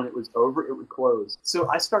 and then when it was over, it would close. So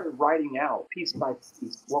I started writing out piece by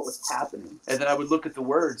piece what was happening, and then I would look at the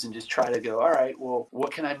words and just try to go, all right, well,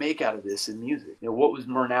 what can I make out of this in music? What was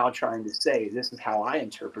Murnau trying to say? This is how I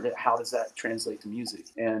interpret it. How does that translate to music?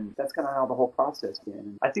 And that's kind of how the whole process began.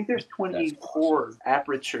 And I think there's 24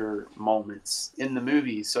 aperture moments in the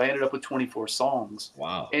movie, so I ended up with 24 songs.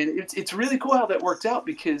 Wow. And it's really cool how that worked out,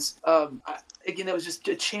 because again, it was just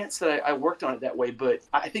a chance that I worked on it that way, but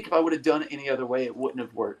I think if I would have done it any other way, it wouldn't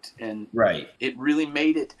have worked. And it really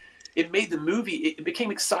made it. It made the movie, it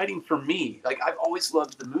became exciting for me. Like, I've always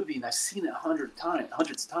loved the movie, and I've seen it hundreds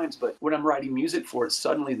of times, but when I'm writing music for it,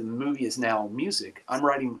 suddenly the movie is now music. I'm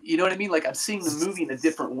writing, you know what I mean? Like, I'm seeing the movie in a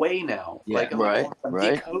different way now. Yeah, like, I'm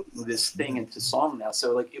decoding this thing into song now.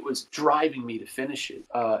 So, like, it was driving me to finish it.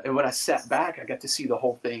 And when I sat back, I got to see the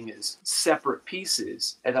whole thing as separate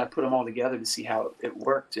pieces, and I put them all together to see how it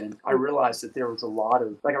worked. And I realized that there was a lot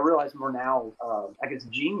of, like, I realized Murnau's,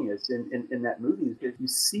 genius in that movie is that you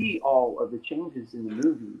see all of the changes in the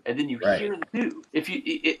movie, and then you hear the new. If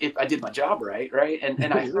I did my job right,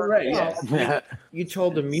 and I heard You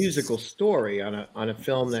told a musical story on a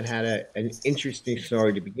film that had an interesting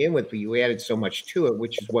story to begin with, but you added so much to it,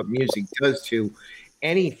 which is what music does to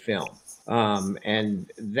any film,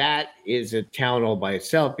 and that is a talent all by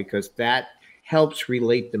itself, because that helps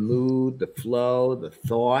relate the mood, the flow, the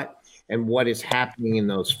thought, and what is happening in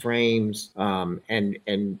those frames, and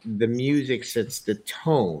the music sets the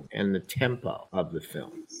tone and the tempo of the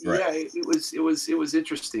film. Yeah, it was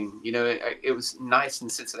interesting. It was nice in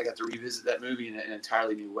the sense that I got to revisit that movie in an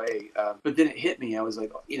entirely new way. But then it hit me. I was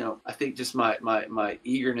like, I think just my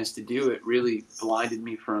eagerness to do it really blinded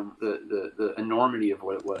me from the enormity of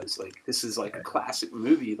what it was. Like, this is like a classic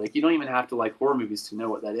movie. Like, you don't even have to like horror movies to know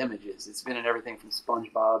what that image is. It's been in everything from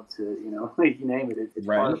SpongeBob to like, you name it. It's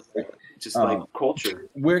part of just like culture.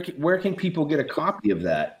 Where can people get a copy of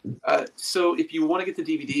that? So if you want to get the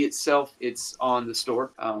DVD itself, it's on the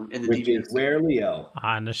store. In the Which DVD. Is where, Leo?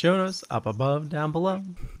 On the show notes, up above, down below.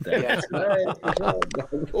 It's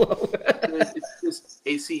just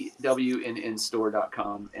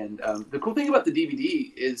acwnstore.com. And the cool thing about the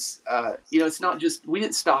DVD is, it's not just, we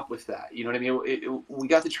didn't stop with that. You know what I mean? We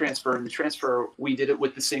got the transfer, and the transfer, we did it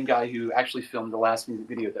with the same guy who actually filmed the last music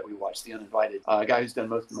video that we watched, The Uninvited. A guy who's done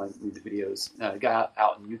most of my music videos. A guy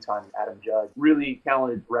out in Utah, Adam Judd. Really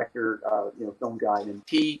talented director, film guy. And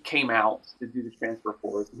he came out to do the transfer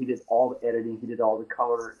for us. He did all the editing. He did all the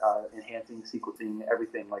color enhancing, sequencing,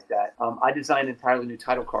 everything like that. I designed entirely new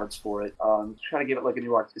title cards for it, to try to give it like a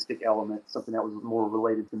new artistic element, something that was more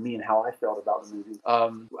related to me and how I felt about the movie.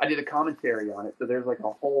 I did a commentary on it, so there's like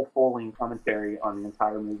a whole full-length commentary on the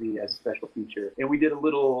entire movie as a special feature. And we did a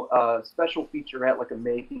little special featurette, like a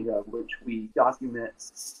making of, which we document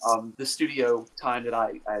the studio time that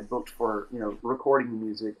I had booked for, recording the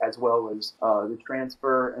music, as well as the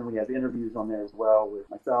transfer, and we have interviews on there as well with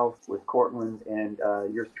myself, with Cortland, and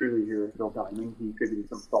yours truly here, Bill Diamond. He contributed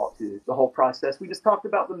some thought to the whole process. We just talked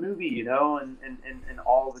about the movie, and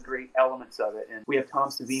all the great elements of it. And we have Tom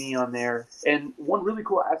Savini on there. And one really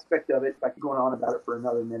cool aspect of it, if I could go on about it for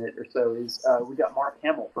another minute or so, is we got Mark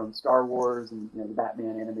Hamill from Star Wars and the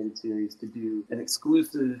Batman animated series to do an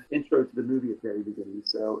exclusive intro to the movie at the very beginning.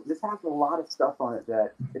 So this has a lot of stuff on it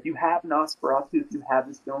that if you have Nosferatu, if you have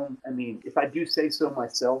this film, I mean, if I do say so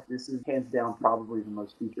myself, this is hands down probably the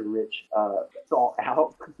most feature-rich,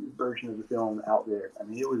 thought-out version of the film out there. I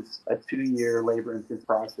mean, it was a 2-year labor-intensive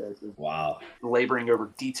process of laboring over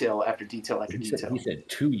detail after detail after detail. You said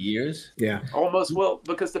 2 years? Yeah. Almost,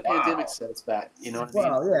 because the pandemic set us back, you know what I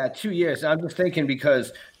mean? Well, yeah, 2 years. I'm just thinking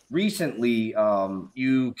because recently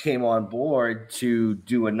you came on board to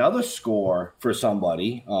do another score for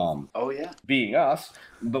somebody. Being us.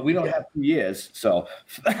 But we don't have 2 years, so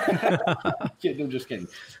I'm just kidding.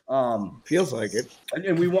 Feels like it.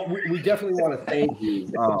 And we definitely want to thank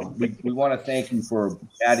you. We want to thank you for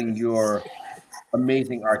adding your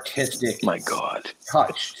amazing artistic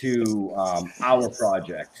touch to our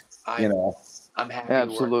project. I'm happy.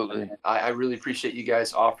 Absolutely. I really appreciate you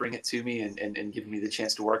guys offering it to me and giving me the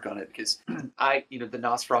chance to work on it, because the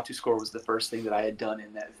Nosferatu score was the first thing that I had done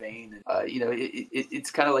in that vein. And, it's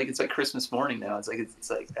kind of like, it's like Christmas morning now. It's like,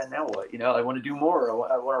 and now what? I want to do more. I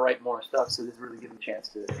want to write more stuff. So this really gives me a chance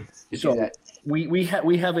to do that. We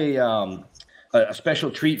have a special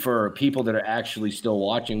treat for people that are actually still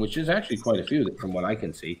watching, which is actually quite a few from what I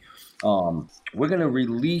can see. We're going to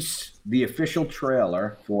release the official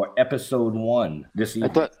trailer for episode 1 this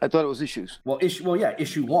evening. I thought it was issues. Well,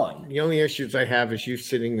 issue 1. The only issues I have is you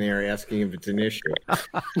sitting there asking if it's an issue.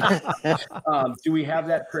 Do we have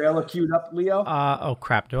that trailer queued up, Leo? Oh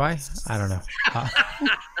crap! Do I? I don't know.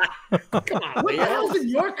 Come on, what the hell's in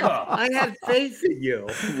your cup? I had faith in you.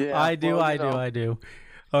 Yeah, I do.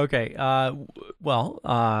 Okay.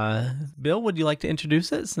 Bill, would you like to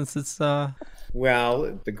introduce it since it's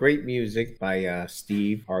Well, the great music by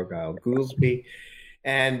Steve Argyle Goolsby.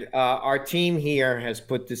 And our team here has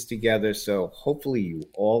put this together, so hopefully you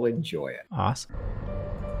all enjoy it. Awesome.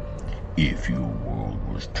 If your world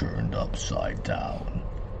was turned upside down,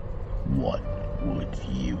 what would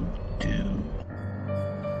you do?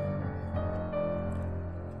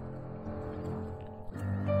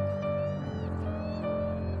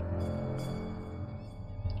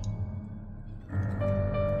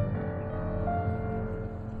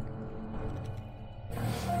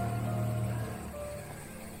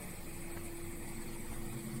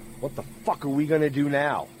 What the fuck are we gonna do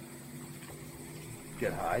now?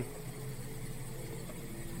 Get high.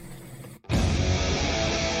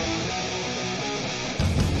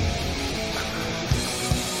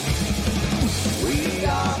 We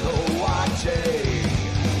are the watching.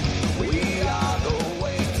 We are the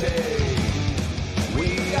waiting.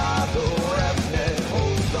 We are the remnant,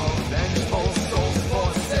 host of vengeful souls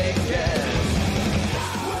forsaken.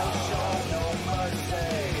 We'll show no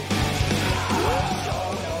mercy. We'll show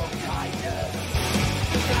no kindness.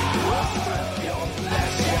 We'll strip your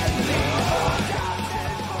flesh and leave your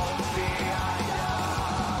captive bones behind us.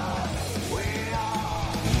 We are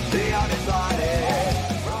the uninvited.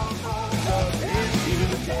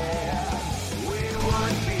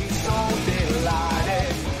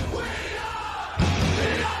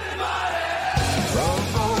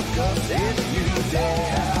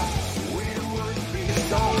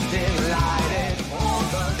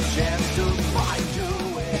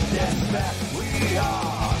 We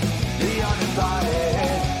are the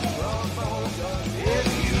uninvited. Provoke us if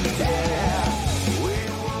you dare. We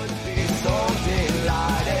would be so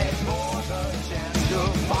delighted for the chance to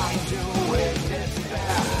find you with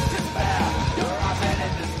despair. Despair, you're often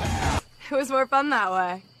in despair. It was more fun that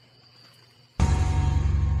way.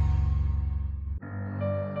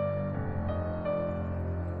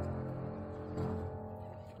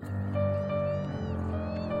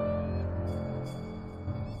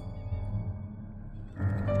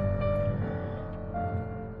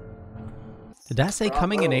 Did that say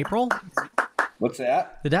coming in April? What's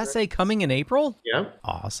that? Did that say coming in April? Yeah.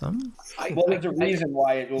 Awesome. Well, there's a reason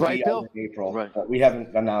why it will be out in April, but we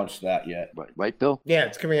haven't announced that yet. Right, Bill? Yeah,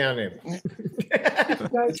 it's coming out in April.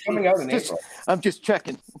 It's coming out in April. I'm just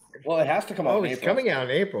checking. Well, it has to come out in it's April. coming out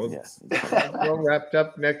in April. Yes. It's all wrapped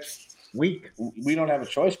up next week. We don't have a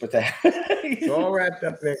choice but that. It's all wrapped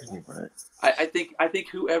up next week. Right. I think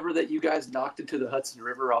whoever that you guys knocked into the Hudson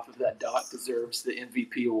River off of that dock deserves the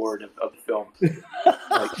MVP award of the film.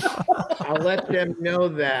 I'll let them know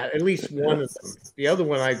that. At least one of them. The other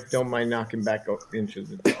one, I don't mind knocking back into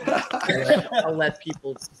the dock. I'll let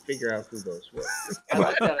people figure out who those were. I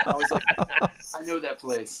like that. I was like, I know that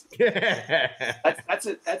place. That's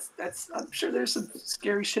it. That's. I'm sure there's some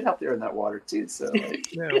scary shit out there in that water too. So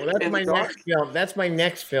no, well, that's my next film. That's my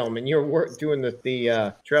next film, and you're doing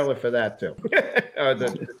the trailer for that too, or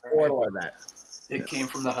the portal of that. It came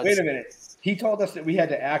from the Hudson. Wait a minute. He told us that we had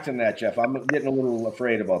to act in that, Jeff. I'm getting a little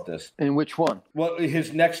afraid about this. In which one? Well,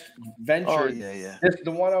 his next venture. Oh, yeah. The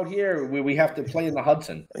one out here where we have to play in the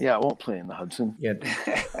Hudson. Yeah, I won't play in the Hudson. Yeah.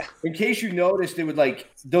 In case you noticed, it would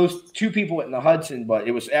those two people went in the Hudson, but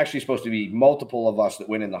it was actually supposed to be multiple of us that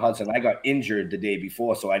went in the Hudson. I got injured the day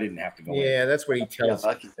before, so I didn't have to go in. Yeah, that's what he tells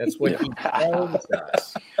us. That's what he tells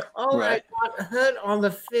us. Oh, right. I got hurt on the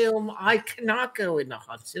film. I cannot go in the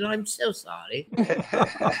Hudson. I'm so sorry.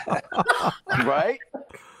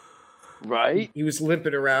 Right. He was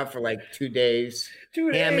limping around for 2 days.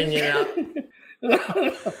 2 days. Hamming it up.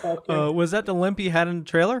 Was that the limp he had in the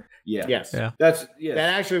trailer? Yeah. Yes. Yeah. That's That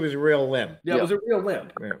actually was a real limb. Yeah, it was a real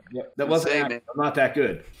limp. Yeah. That wasn't Say, act- man. not that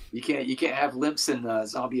good. You can't have limps in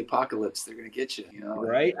zombie apocalypse. They're gonna get you. You know,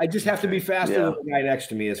 Right? I just have to be faster than the guy next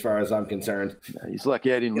to me, as far as I'm concerned. He's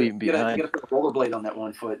lucky I didn't leave him You behind. gotta put a rollerblade on that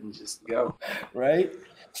one foot and just go. Right?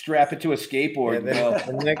 Strap it to a skateboard.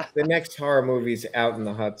 Yeah, the next horror movie's out in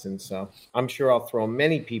the Hudson, so I'm sure I'll throw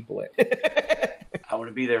many people in. I want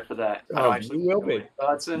to be there for that. I Oh, don't actually you will go be. with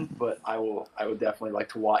Hudson, but I would definitely like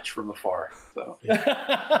to watch from afar. So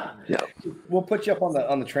We'll put you up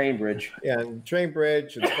on the train bridge. Yeah, train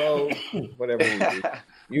bridge, and boat, whatever you do.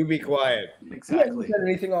 You be quiet. He hasn't said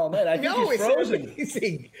anything all night. I think No, he's it's frozen.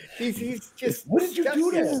 amazing. He's just. What did you stuck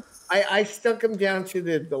do to there. him? I stuck him down to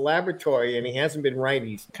the laboratory, and he hasn't been right.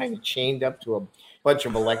 He's kind of chained up to a bunch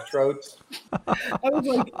of electrodes. I was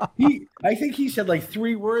like, I think he said like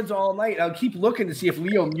 3 words all night. I'll keep looking to see if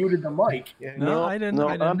Leo muted the mic. Yeah, No, I didn't. No,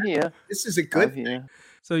 I didn't. I'm here. This is a good I'm here.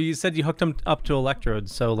 So you said you hooked him up to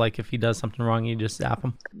electrodes. So like if he does something wrong, you just zap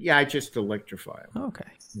him. Yeah, I just electrify him. Okay.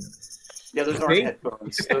 yeah, those aren't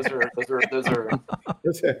headphones. Those are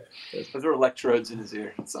electrodes in his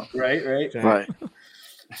ear. So. Right. Right.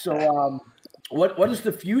 So, what does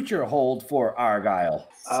the future hold for Argyle?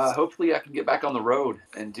 Hopefully I can get back on the road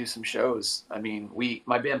and do some shows. I mean,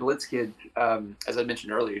 my band Blitzkid, as I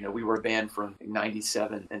mentioned earlier, you know, we were a band from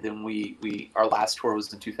 '97, and then our last tour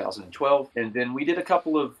was in 2012, and then we did a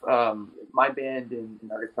couple of my band and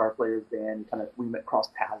our guitar player's band. We met cross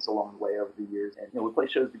paths along the way over the years, and you know, we play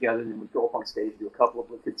shows together, and we'd go up on stage, do a couple of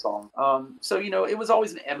Blitzkid songs. So you know, it was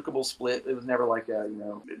always an amicable split. It was never like a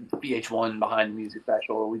VH1 behind the music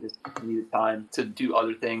special. We just needed time to do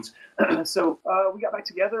other things. So we got back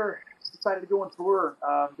together, decided to go on tour.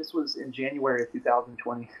 This was in January of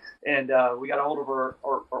 2020, and we got a hold of our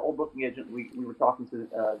old booking agent. We were talking to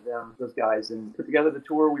those guys, and put together the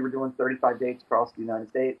tour. We were doing 35 dates across the United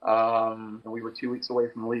States, and we were 2 weeks away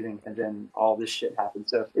from leaving, and then all this shit happened.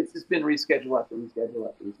 So it's just been reschedule after reschedule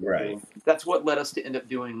after reschedule. Right. That's what led us to end up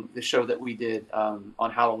doing the show that we did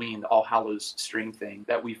on Halloween, the All Hallows string thing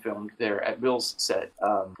that we filmed there at Bill's set,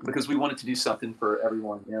 because we wanted to do something for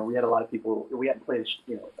everyone. You know, we had a lot of people. We hadn't played,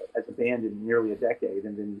 as a band in nearly a decade,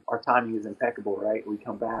 and then our timing is impeccable, right? We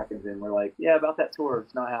come back, and then we're like, yeah, about that tour,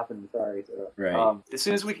 it's not happening. Sorry. So, Right. As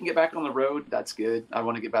soon as we can get back on the road, that's good. I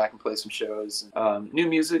want to get back and play some shows. New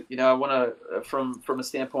music, you know, I want to, from a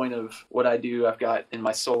standpoint of what I do, I've got in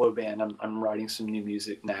my solo band, I'm writing some new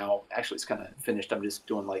music now. Actually, it's kind of finished. I'm just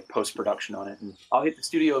doing like post-production on it, and I'll hit the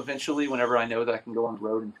studio eventually whenever I know that I can go on the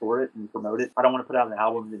road and tour it and promote it. I don't want to put out an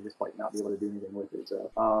album and then just like not be able to do anything with it.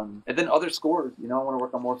 So, and then other scores, you know, I want to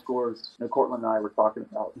work on more scores. You know, Cortland and I were talking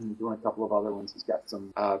about doing a couple of other ones. He's got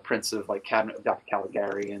some prints of like Cabinet of Dr.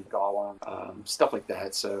 Caligari and Gollum, stuff like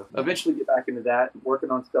that. So eventually get back into that,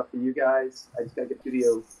 working on stuff for you guys. I just got to get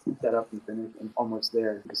studio set up and finished. I'm almost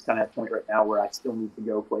there. I'm just kind of at a point right now where I still need to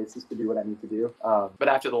go places to do what I need to do. But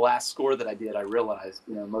after the last score that I did, I realized,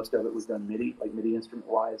 you know, most of it was done MIDI, like MIDI instrument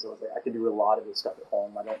wise. I was like, I can do a lot of this stuff at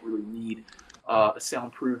home. I don't really need a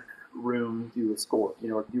soundproof room to do a score, you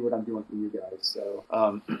know, or do what I'm doing for you guys. So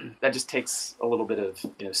that just takes a little bit of,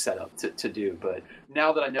 you know, setup to do. But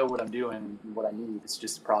now that I know what I'm doing and what I need, it's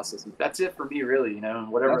just processing. That's it for me, really, you know, and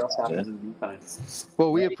whatever else happens in the meantime.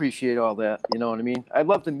 Well, we appreciate all that. You know what I mean? I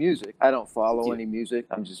love the music. I don't follow any music.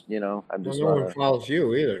 I'm just, you know, I'm just. No one follows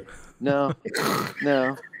you either. No,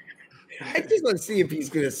 no. I just want to see if he's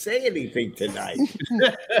going to say anything tonight.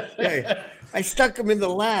 Yeah, I stuck him in the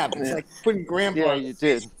lab. It's like putting Grandpa. Yeah, you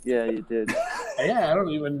did. Yeah, you did. Yeah, I don't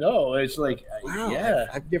even know. It's like, Wow, yeah.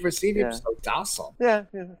 I've never seen him Yeah. so docile. Yeah.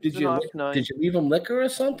 Did you leave him liquor or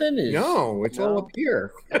something? No, it's all up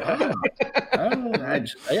here. I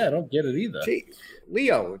don't get it either. See,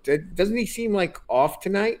 Leo, doesn't he seem like off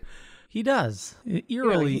tonight? He does.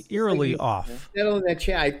 Eerily off. Settle in that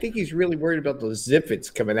chair. I think he's really worried about those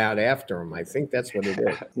zipfits coming out after him. I think that's what it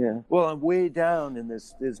is. Yeah. Well, I'm way down in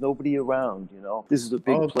this. There's nobody around, you know. This is a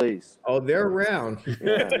big place. Oh, they're around.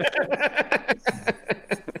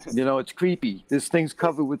 You know, it's creepy. This thing's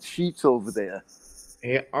covered with sheets over there.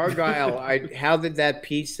 Hey, Argyle, how did that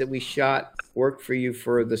piece that we shot work for you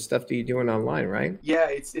for the stuff that you're doing online, right? Yeah,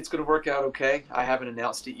 it's going to work out okay. I haven't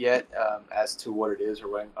announced it yet as to what it is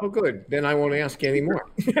or when. Oh, good. Then I won't ask you anymore.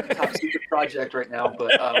 Top secret project right now,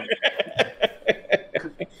 but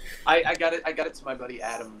I got it to my buddy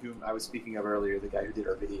Adam, who I was speaking of earlier, the guy who did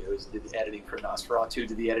our videos, did the editing for Nosferatu,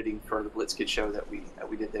 did the editing for the Blitzkid show that we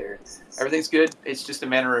did there. Everything's good. It's just a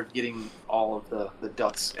matter of getting all of the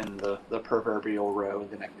ducks in the proverbial row, and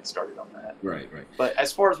then I can get started on that. Right. But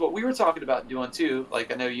as far as what we were talking about doing too,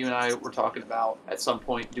 like I know you and I were talking about at some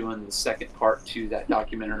point doing the second part to that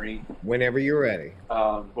documentary. Whenever you're ready.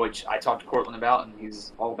 Which I talked to Cortland about, and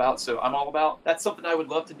he's all about. So I'm all about. That's something I would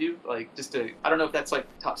love to do. Like I don't know if that's like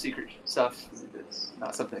top secret stuff. It's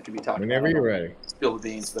not something that can be talked Whenever about. you're ready. Spill the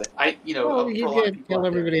beans, but you can tell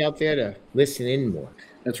everybody out there to listen in more.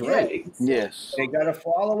 That's right. Yes. They got to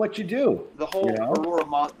follow what you do. The whole Aurora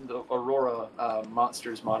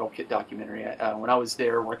Monsters model kit documentary. When I was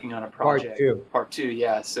there working on a project. Part two,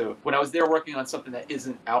 yeah. So when I was there working on something that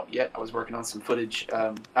isn't out yet, I was working on some footage.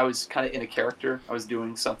 I was kind of in a character. I was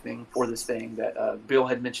doing something for this thing that Bill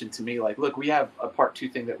had mentioned to me. Like, look, we have a part 2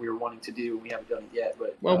 thing that we were wanting to do. We haven't done it yet,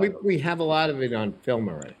 but we have a lot of it on film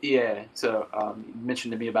already. Yeah. So you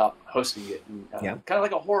mentioned to me about hosting it, and kind of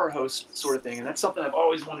like a horror host sort of thing, and that's something I've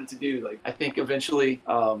always wanted to do. Like, I think eventually,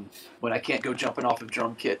 when I can't go jumping off of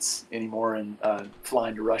drum kits anymore and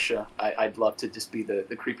flying to Russia, I'd love to just be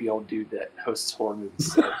the creepy old dude that hosts horror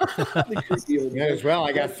movies. So. Yeah, as well.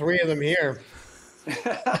 I got 3 of them here.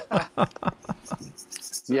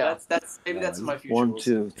 So that's my future. 1,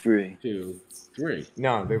 2, 3. 2, 3.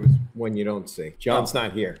 No, there was one you don't see. John's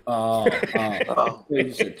not here.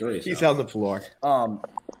 You said 3. He's on the floor.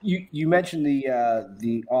 You mentioned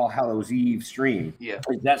the All Hallows Eve stream. Yeah.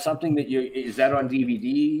 Is that something that is that on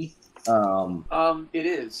DVD? It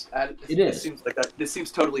is. It seems like that. This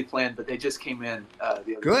seems totally planned, but they just came in. The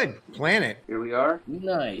other Good. day. Plan it. Here we are.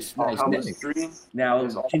 Nice. Stream. Now,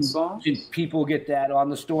 did people get that on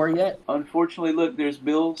the store yet? Unfortunately, look, there's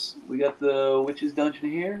Bill's. We got the Witch's Dungeon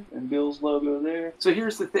here, and Bill's logo there. So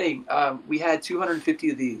here's the thing. We had 250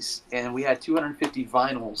 of these, and we had 250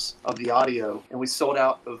 vinyls of the audio, and we sold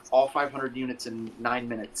out of all 500 units in 9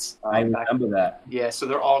 minutes. I remember that. Yeah, so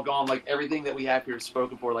they're all gone. Like, everything that we have here is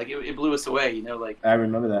spoken for. Like, it blew us away, like. I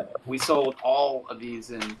remember that. We sold all of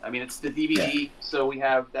these, and I mean, it's the DVD, so we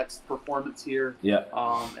have, that's performance here. Yeah.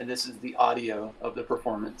 And this is the audio of the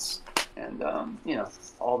performance. And,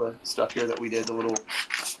 all the stuff here that we did, the little...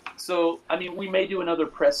 So, I mean, we may do another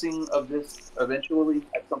pressing of this eventually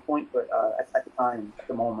at some point, but at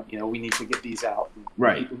the moment, we need to get these out. And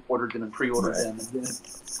right. People ordered them and pre-ordered them, and then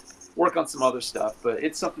work on some other stuff. But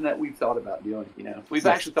it's something that we've thought about doing, We've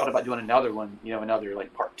actually thought about doing another one, another,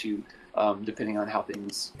 like, part 2, depending on how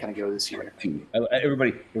things kind of go this year.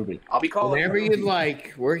 Everybody. I'll be calling. Whenever you'd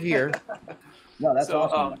like, we're here. No, that's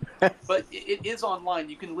awesome. But it is online.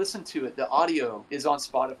 You can listen to it. The audio is on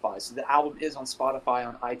Spotify. So the album is on Spotify,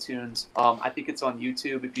 on iTunes. I think it's on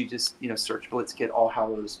YouTube. If you just search Blitzkid All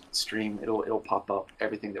Hallows stream, it'll pop up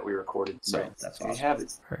everything that we recorded. So that's there awesome. you have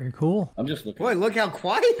it. Very cool. I'm just looking. Boy, look how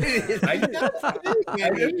quiet it is.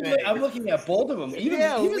 I'm looking at both of them. Even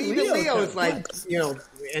Leo is like,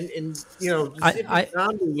 and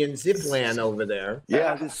zombie in Zipland over there.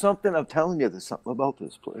 Yeah, there's something. I'm telling you, there's something about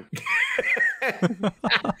this place.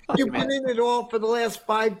 You've been in it all for the last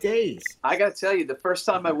 5 days. I got to tell you, the first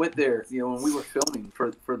time I went there, when we were filming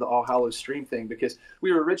for the All Hallows stream thing, because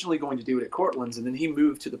we were originally going to do it at Cortland's, and then he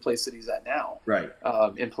moved to the place that he's at now, right,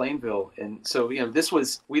 in Plainville. And so,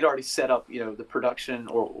 we'd already set up, the production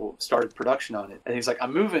or started production on it. And he's like,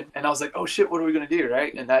 I'm moving. And I was like, oh shit, what are we going to do,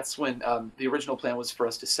 right? And that's when the original plan was for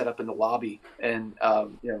us to set up in the lobby. And, I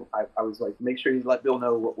was like, make sure you let Bill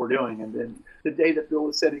know what we're doing. And then the day that Bill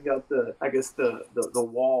was setting up the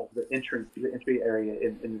wall, the entry area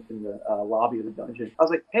in the lobby of the dungeon, I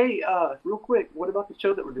was like, hey, real quick, what about the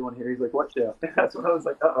show that we're doing here? He's like, what show? That's when I was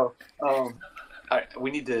like,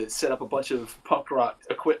 we need to set up a bunch of punk rock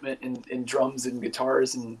equipment and drums and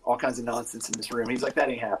guitars and all kinds of nonsense in this room. And he's like, that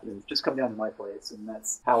ain't happening. Just come down to my place. And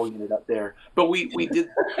that's how we ended up there. But we did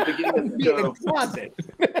the beginning of the show.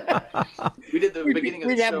 We did the beginning of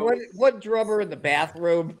the show. We'd have one drummer in the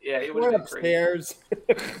bathroom. Yeah, it would have been upstairs.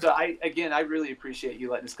 So I really appreciate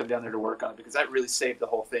you letting us come down there to work on it, because that really saved the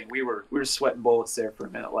whole thing. We were sweating bullets there for a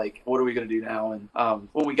minute. Like, what are we going to do now? And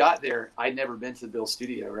when we got there, I'd never been to the Bill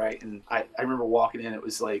studio, right? And I remember walking in, it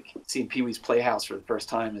was like seeing Pee-wee's Playhouse for the first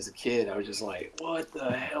time as a kid. I was just like, what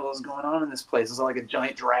the hell is going on in this place? It was like a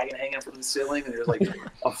giant dragon hanging from the ceiling, and there's like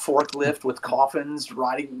a forklift with coffins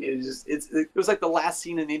riding. It was like the last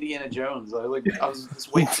scene in Indiana Jones. I was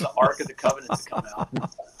just waiting for the Ark of the Covenant to come out.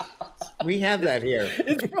 We have that here.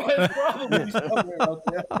 It's probably somewhere out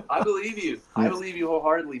there. I believe you. I believe you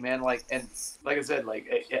wholeheartedly, man. Like I said,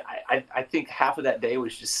 I think half of that day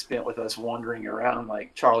was just spent with us wandering around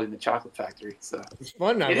like Charlie in the Chocolate Factory. So it's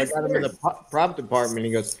fun now. I got him in the prop department.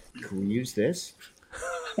 He goes, "Can we use this?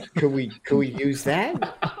 Could we use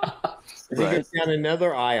that?" He goes down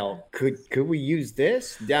another aisle. Could we use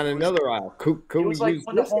this? Down another aisle. Could we use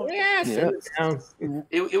this? Yes.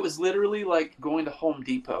 It was literally like going to Home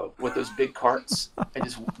Depot with those big carts.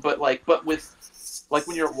 But with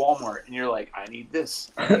when you're at Walmart and you're like, I need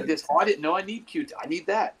this. I need this. Oh, I didn't know I need Q-tip. I need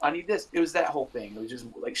that. I need this. It was that whole thing. It was just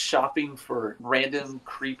like shopping for random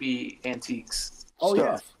creepy antiques. Oh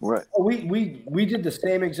Stuff. yeah, right. Oh, we did the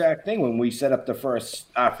same exact thing when we set up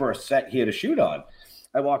our first set here to shoot on.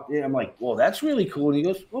 I walked in. I'm like, well, that's really cool. And he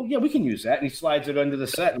goes, oh, yeah, we can use that. And he slides it under the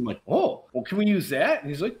set. I'm like, oh, well, can we use that? And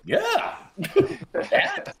he's like, yeah.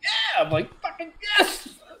 That? Yeah. I'm like, fucking yes.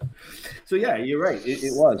 So, yeah, you're right.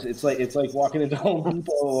 It was. It's like walking into Home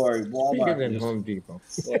Depot or Walmart. Bigger than Home Depot.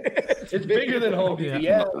 It's bigger than Home Depot.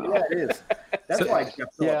 Yeah, it is. That's why I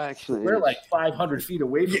kept going. Yeah, actually. We're like 500 feet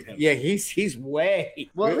away from him. Yeah, he's way.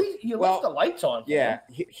 Well, you left the lights on. Yeah,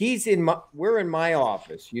 he's in my. We're in my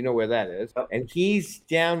office. You know where that is, and he's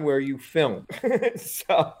down where you film.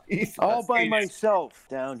 So he's all by myself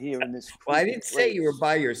down here in this. Well, I didn't say you were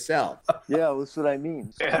by yourself. Yeah, that's what I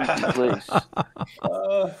mean. Place.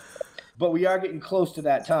 But we are getting close to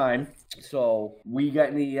that time. So we got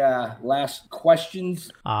any last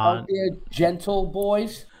questions out there, gentle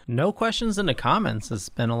boys? No questions in the comments. It's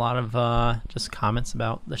been a lot of just comments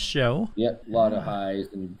about the show. Yep, a lot of highs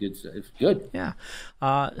and good stuff. It's good. Yeah.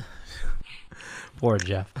 Poor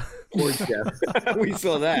Jeff. Poor Jeff. We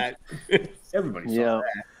saw that. Everybody saw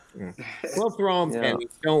that. We'll throw him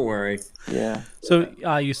pennies. Don't worry. Yeah.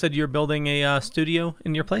 So you said you're building a studio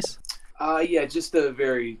in your place? Yeah, just a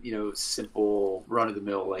very, simple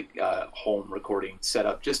run-of-the-mill, home recording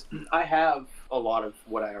setup. I have a lot of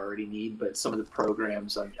what I already need, but some of the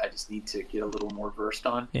programs I just need to get a little more versed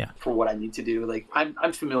on for what I need to do. Like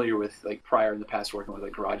I'm familiar with prior in the past working with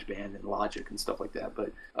GarageBand and Logic and stuff like that,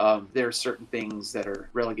 but there are certain things that are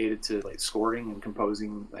relegated to scoring and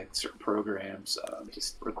composing, certain programs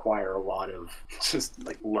just require a lot of just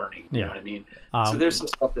learning. You know what I mean? So there's some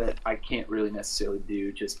stuff that I can't really necessarily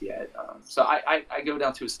do just yet. So I go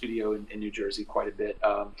down to a studio in New Jersey quite a bit.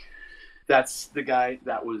 That's the guy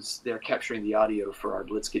that was there capturing the audio for our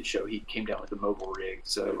Blitzkid show. He came down with a mobile rig.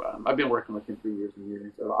 So I've been working with him for years and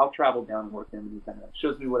years. So I'll travel down and work with him, and he kind of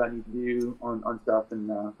shows me what I need to do on stuff. And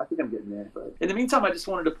I think I'm getting there. But in the meantime, I just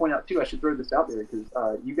wanted to point out, too, I should throw this out there because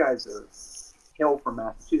you guys are hail from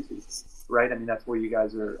Massachusetts. Right? I mean, that's where you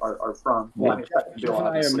guys are from. Well, Jeff and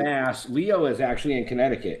I are Mass. Leo is actually in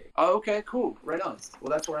Connecticut. Oh, okay, cool. Right on. Well,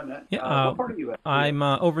 that's where I'm at. Yeah, what part are you at? I'm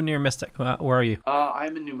over near Mystic. Where are you?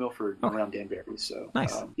 I'm in New Milford, around Danbury. So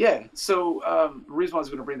nice. So the reason why I was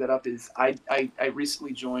going to bring that up is I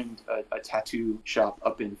recently joined a tattoo shop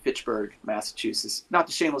up in Fitchburg, Massachusetts. Not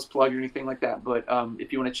the shameless plug or anything like that, but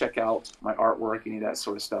if you want to check out my artwork, any of that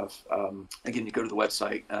sort of stuff, again, you go to the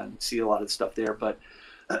website and see a lot of the stuff there. But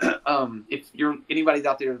if you're anybody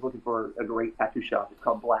out there looking for a great tattoo shop, it's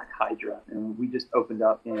called Black Hydra, and we just opened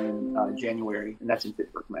up in January, and that's in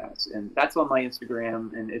Pittsburgh, Mass. And that's on my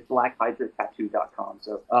Instagram, and it's blackhydrattattoo.com.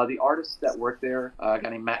 So the artists that work there, a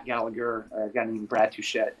guy named Matt Gallagher, a guy named Brad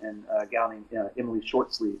Touchette, and a gal named Emily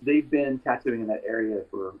Shortsleeve, they've been tattooing in that area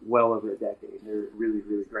for well over a decade. They're really,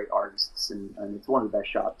 really great artists, and it's one of the best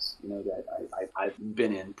shops that I've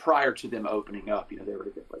been in prior to them opening up. They were a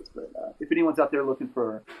good place. But if anyone's out there looking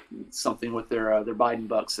for something with their Biden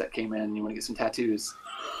bucks that came in, you want to get some tattoos,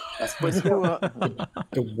 that's the place to go.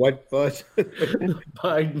 The what buzz?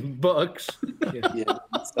 Biden bucks. Yeah.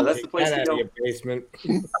 So that's the place to go. Your basement.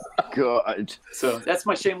 God. So that's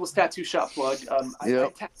my shameless tattoo shop plug.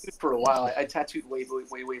 I tattooed for a while. I tattooed way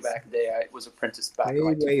back in the day. I was apprenticed back in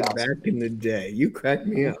way back in the day. You cracked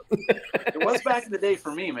me up. It was back in the day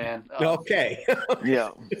for me, man. Okay.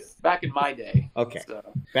 Yeah. Back in my day. Okay. So,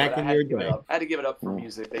 back in your day. I had to give it up for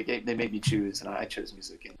music. They made me choose, and I chose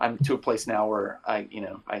music. And I'm to a place now where I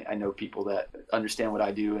know people that understand what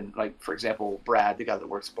I do, and for example, Brad, the guy that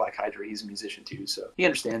works at Black Hydra, he's a musician too, so he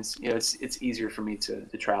understands. It's easier for me to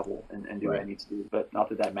travel and do what I need to do. But not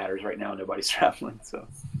that matters right now. Nobody's traveling. So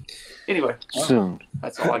anyway, soon.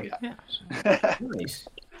 That's all I got. Nice.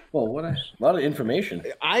 Well, what a lot of information.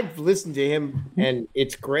 I've listened to him, and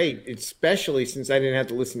it's great, especially since I didn't have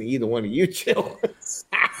to listen to either one of you two.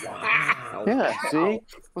 Wow. Yeah, see?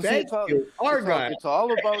 Thank you, Argyle. It's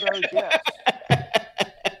all about our guests.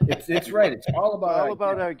 It's right. It's all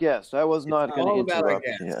about our guest. I was not going to interrupt.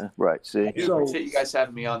 Yeah, right. See, I do appreciate you guys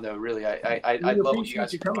having me on, though. Really, I love what you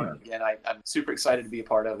guys are doing. Again, I'm super excited to be a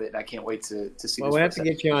part of it, and I can't wait to see. Well, we have to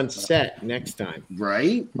get you on set next time,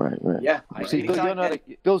 right? Right. Yeah. See, Bill, you're not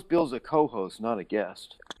Bill's a co-host, not a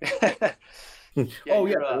guest.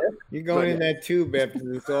 You're going in that tube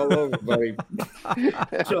after it's all over, buddy.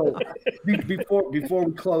 So before we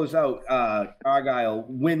close out, Argyle,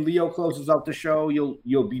 when Leo closes out the show,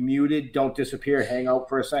 you'll be muted. Don't disappear. Hang out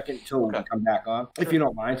for a second till we come back on, if you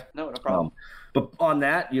don't mind. No problem. But on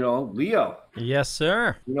that, Leo. Yes,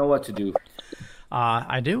 sir. You know what to do.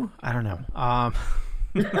 I do. I don't know.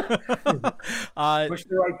 Push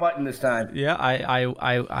the right button this time. Yeah,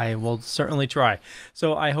 I will certainly try.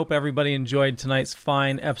 So I hope everybody enjoyed tonight's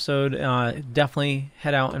fine episode. Definitely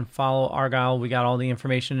head out and follow Argyle. We got all the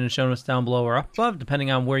information in the show notes down below or up above,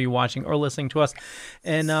 depending on where you're watching or listening to us.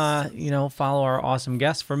 And, follow our awesome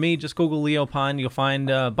guests. For me, just Google Leo Pond. You'll find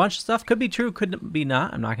a bunch of stuff. Could be true, could be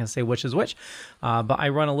not. I'm not going to say which is which. But I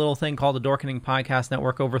run a little thing called the Dorkening Podcast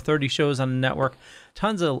Network. Over 30 shows on the network.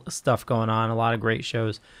 Tons of stuff going on. A lot of great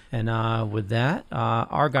shows. And with that,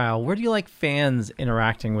 Argyle, where do you like fans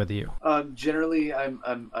interacting with you? Generally,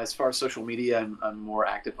 I'm as far as social media, I'm more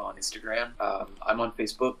active on Instagram. I'm on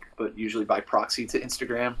Facebook, but usually by proxy to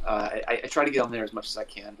Instagram. I try to get on there as much as I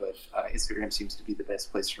can, but Instagram seems to be the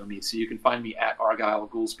best place for me. So you can find me at Argyle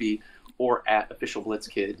Goolsby or at Official Blitz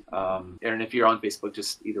Kid. And if you're on Facebook,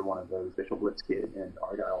 just either one of those, Official Blitz Kid and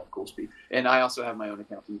Argyle Goolsby. And I also have my own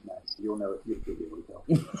account, Steve Max. You'll know it. You'll be able to tell.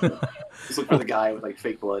 Just look for the guy with like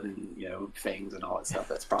fake blood and fangs and all that stuff.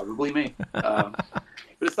 That's probably me. But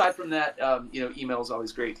aside from that, email is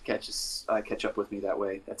always great to catch up with me that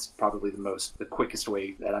way. That's probably the quickest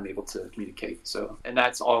way that I'm able to communicate. So, and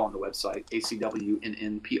that's all on the website,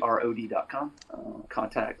 acwnnprod.com.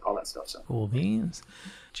 Contact, all that stuff. So cool beans.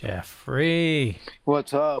 Jeffrey.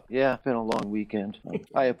 What's up? Yeah, it's been a long weekend.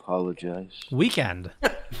 I apologize. Weekend?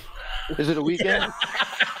 Is it a weekend?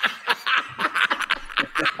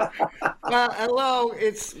 Hello,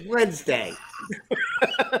 it's Wednesday.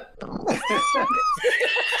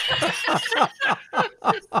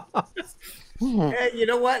 Hey, you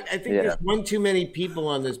know what? I think there's one too many people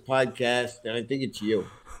on this podcast, and I think it's you.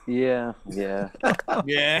 Yeah. Yeah.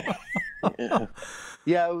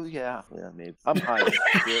 Yeah, maybe. I'm high.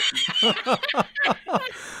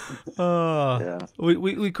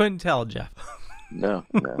 We couldn't tell, Jeff. No.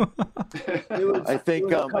 I think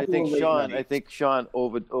Sean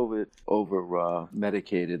over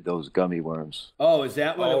medicated those gummy worms. Oh, is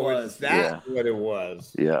that what it was? Is that what it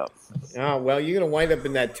was? Yeah. Oh, well, you're gonna wind up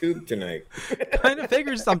in that tube tonight. Kind of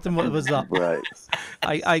figured something was up. Right.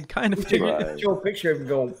 I kind of figured. Right. Show a picture of him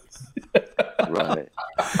going. Right.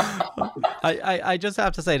 I just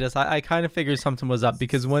have to say this. I kind of figured something was up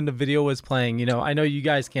because when the video was playing, I know you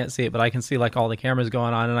guys can't see it, but I can see like all the cameras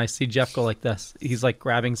going on, and I see Jeff go like this. He's like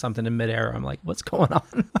grabbing something in midair. I'm like, what's going on?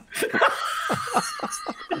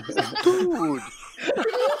 Dude.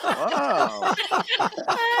 Wow.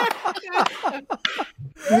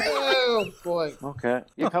 Oh boy. Okay.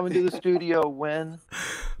 You're coming to the studio when?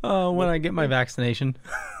 When I get my vaccination.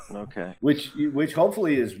 Okay. Which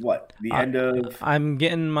hopefully is what? The end of... I'm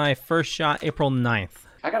getting my first shot April 9th.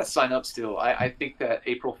 I got to sign up still. I think that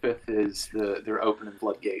April 5th is they're opening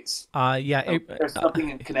floodgates. There's something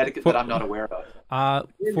in Connecticut that I'm not aware of.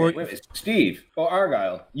 Wait, Steve or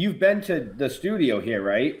Argyle, you've been to the studio here,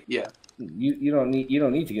 right? Yeah. You don't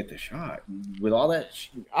need to get the shot with all that.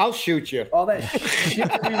 I'll shoot you. All that shit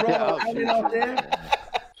we roll out there.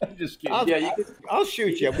 I'm just kidding. I'll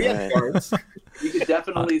shoot you. We have guards. You could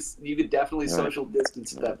definitely social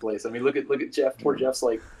distance at that place. I mean, look at Jeff. Poor Jeff's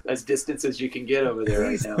like as distant as you can get over there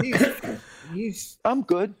right now. I'm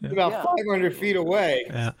good. About 500 feet away.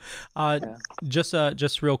 Yeah.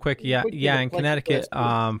 Just real quick. Yeah. In Connecticut,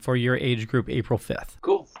 for your age group, April 5th.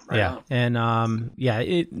 Cool. Right on. And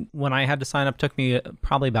when I had to sign up, took me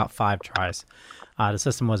probably about 5 tries. The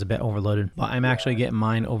system was a bit overloaded, but I'm actually getting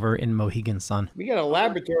mine over in Mohegan Sun. We got a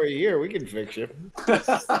laboratory here. We can fix you.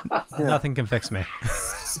 Nothing can fix me.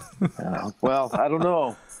 Well, I don't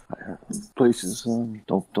know. Places don't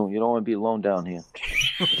you don't want to be alone down here.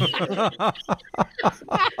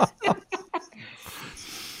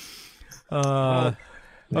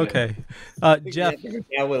 Okay. Jeff.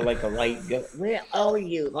 Yeah, with like a light gun. Where are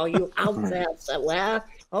you? Are you out there somewhere?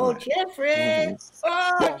 Oh, Jeffrey!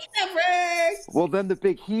 Oh, Jeffrey! Well, then the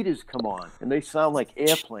big heaters come on, and they sound like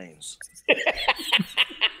airplanes.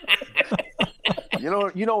 You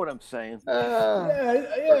know what I'm saying?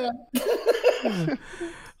 Yeah.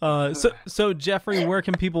 So Jeffrey, where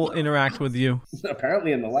can people interact with you?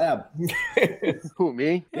 Apparently in the lab. Who,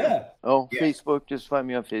 me? Yeah. Oh, Yeah. Facebook. Just find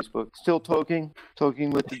me on Facebook. Still talking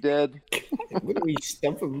with the dead. What are we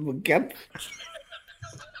stuffing him again?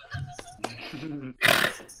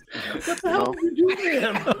 What the hell are you doing to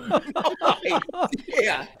him?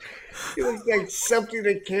 Yeah. It was like something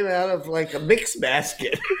that came out of like a mix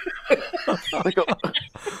basket.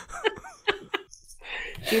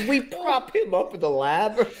 Did we prop him up in the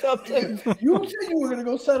lab or something? You said you were going to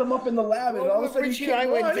go set him up in the lab, and all of a sudden Richie and I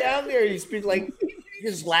went down there. He's been like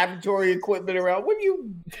his laboratory equipment around. What do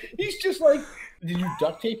you? He's just like, did you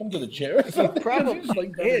duct tape him to the chair or something? He probably He's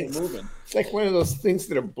like is. moving. It's like one of those things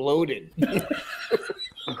that are bloated.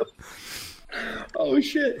 Oh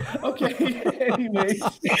shit! Okay. Anyways,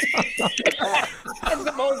 that's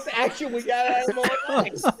the most action we got out of our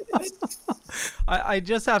lives. I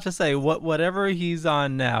just have to say, whatever he's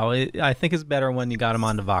on now, I think is better when you got him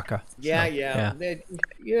on the vodka. Yeah.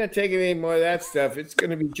 You're not taking any more of that stuff. It's going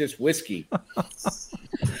to be just whiskey.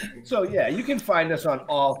 So yeah, you can find us on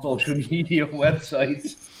all social media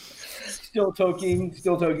websites. Still Talking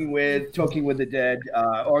with the Dead,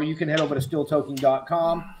 or you can head over to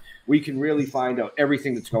stilltalking.com. where you can really find out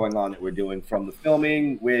everything that's going on that we're doing, from the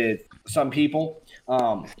filming with some people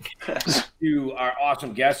to our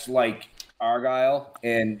awesome guests like Argyle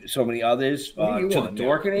and so many others, to the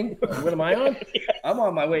Dorkening. What am I on? I'm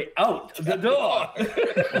on my way out the door.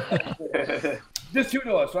 There's 2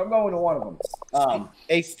 doors, so I'm going to one of them.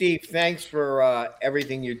 Hey, Steve, thanks for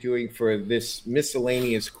everything you're doing for this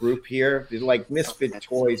miscellaneous group here. They're like misfit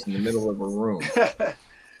toys in the middle of a room.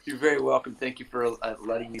 You're very welcome. Thank you for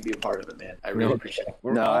letting me be a part of it, man. I really appreciate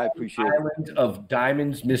it. I appreciate it. Island of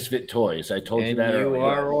Diamonds Misfit Toys. I told you that earlier. You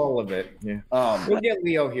are all of it. Yeah. We'll get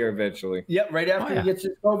Leo here eventually. Yep, right after he gets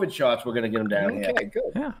his COVID shots, we're going to get him down here. Okay, good.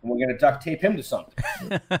 Yeah. And we're going to duct tape him to something.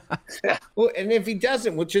 Well, and if he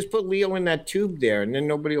doesn't, we'll just put Leo in that tube there, and then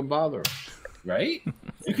nobody will bother him. Right?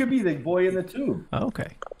 You could be the boy in the tube.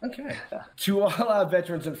 Okay. To all our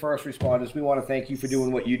veterans and first responders, we want to thank you for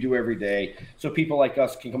doing what you do every day, so people like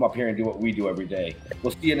us can come up here and do what we do every day.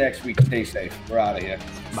 We'll see you next week. Stay safe. We're out of here.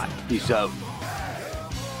 Bye. Peace out.